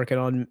we're still working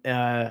on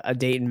a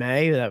date in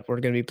May that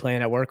we're going to be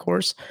playing at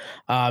Workhorse.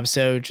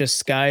 So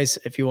just guys,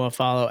 if you want to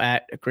follow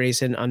at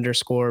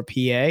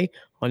Grayson_PA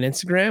on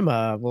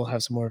Instagram, we'll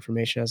have some more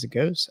information as it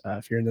goes.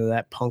 If you're into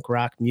that punk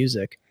rock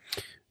music.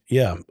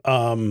 Yeah.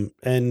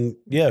 And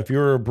yeah, if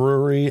you're a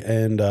brewery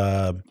and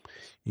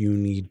you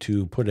need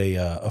to put a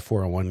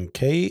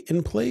 401k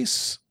in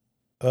place,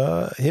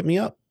 hit me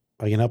up.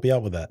 I can help you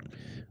out with that.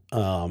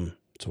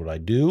 It's what I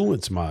do.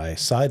 It's my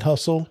side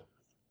hustle.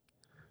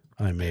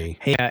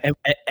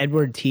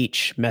 Edward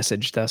Teach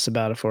messaged us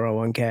about a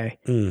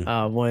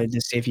 401k. Wanted to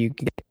see if you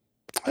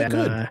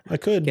I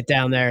could get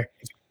down there.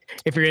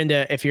 If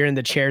you're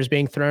into chairs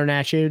being thrown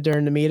at you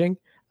during the meeting,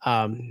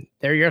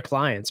 they're your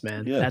clients,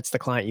 man. Yeah. That's the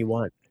client you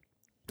want.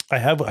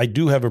 I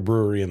do have a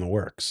brewery in the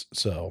works.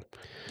 So,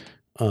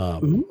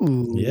 helping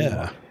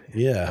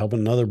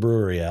another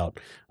brewery out.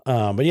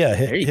 But yeah,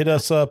 hit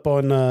us up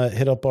on,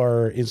 hit up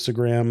our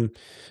Instagram,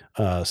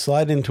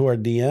 slide into our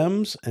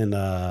DMs, and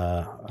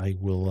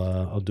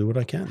I'll do what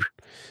I can.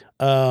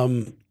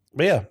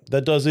 But yeah,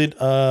 that does it.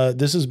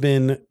 This has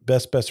been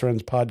Best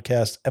Friends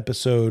Podcast,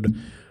 episode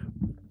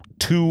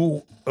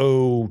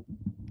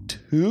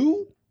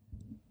 202.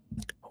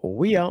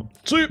 We out.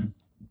 See you.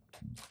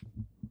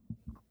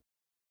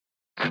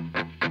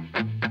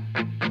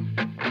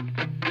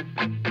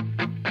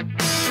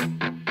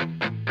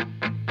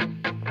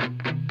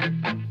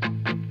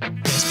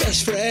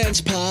 Best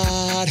Friends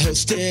Pod,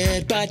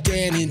 hosted by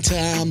Dan and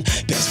Tom.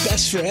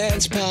 Best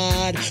Friends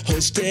Pod,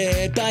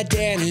 hosted by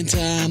Dan and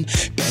Tom.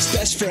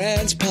 Best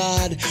Friends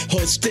Pod,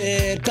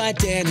 hosted by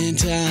Dan and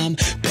Tom.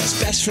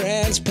 Best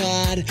Friends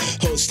Pod,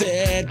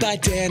 hosted by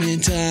Dan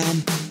and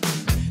Tom.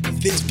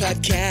 This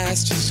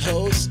podcast is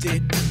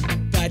hosted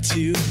by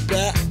two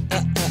bros.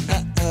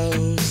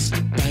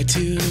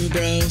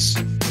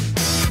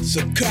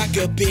 So crack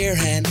a beer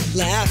and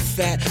laugh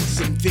at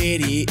some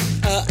videos.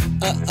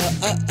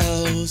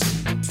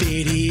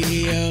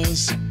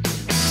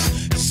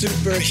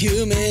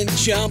 Superhuman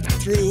jump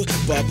through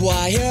barbed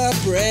wire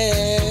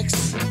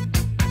bricks.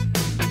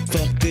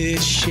 Fuck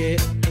this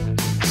shit.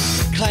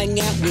 Hang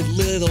out with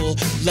little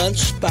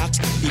lunchbox.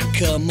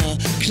 Become a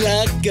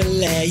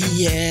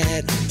cluggalet.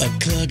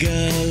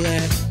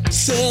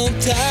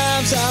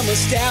 Sometimes I'm a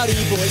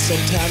stouty boy,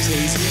 sometimes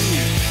lazy.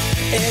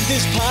 And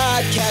this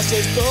podcast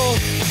is both,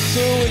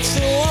 so it's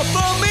the one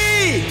for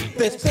me.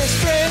 Best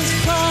Friends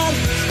Pod,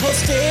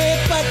 hosted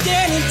by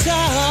Dan and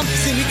Tom.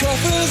 Cindy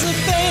Crawford's a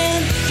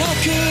fan, how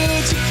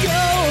could you go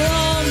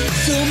wrong?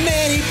 So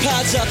many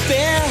pods up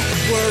there,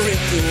 were it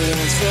the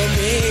ones for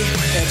me?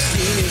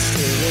 Epstein is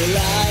still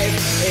alive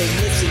and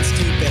listens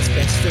to Best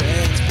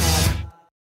Friends Pod.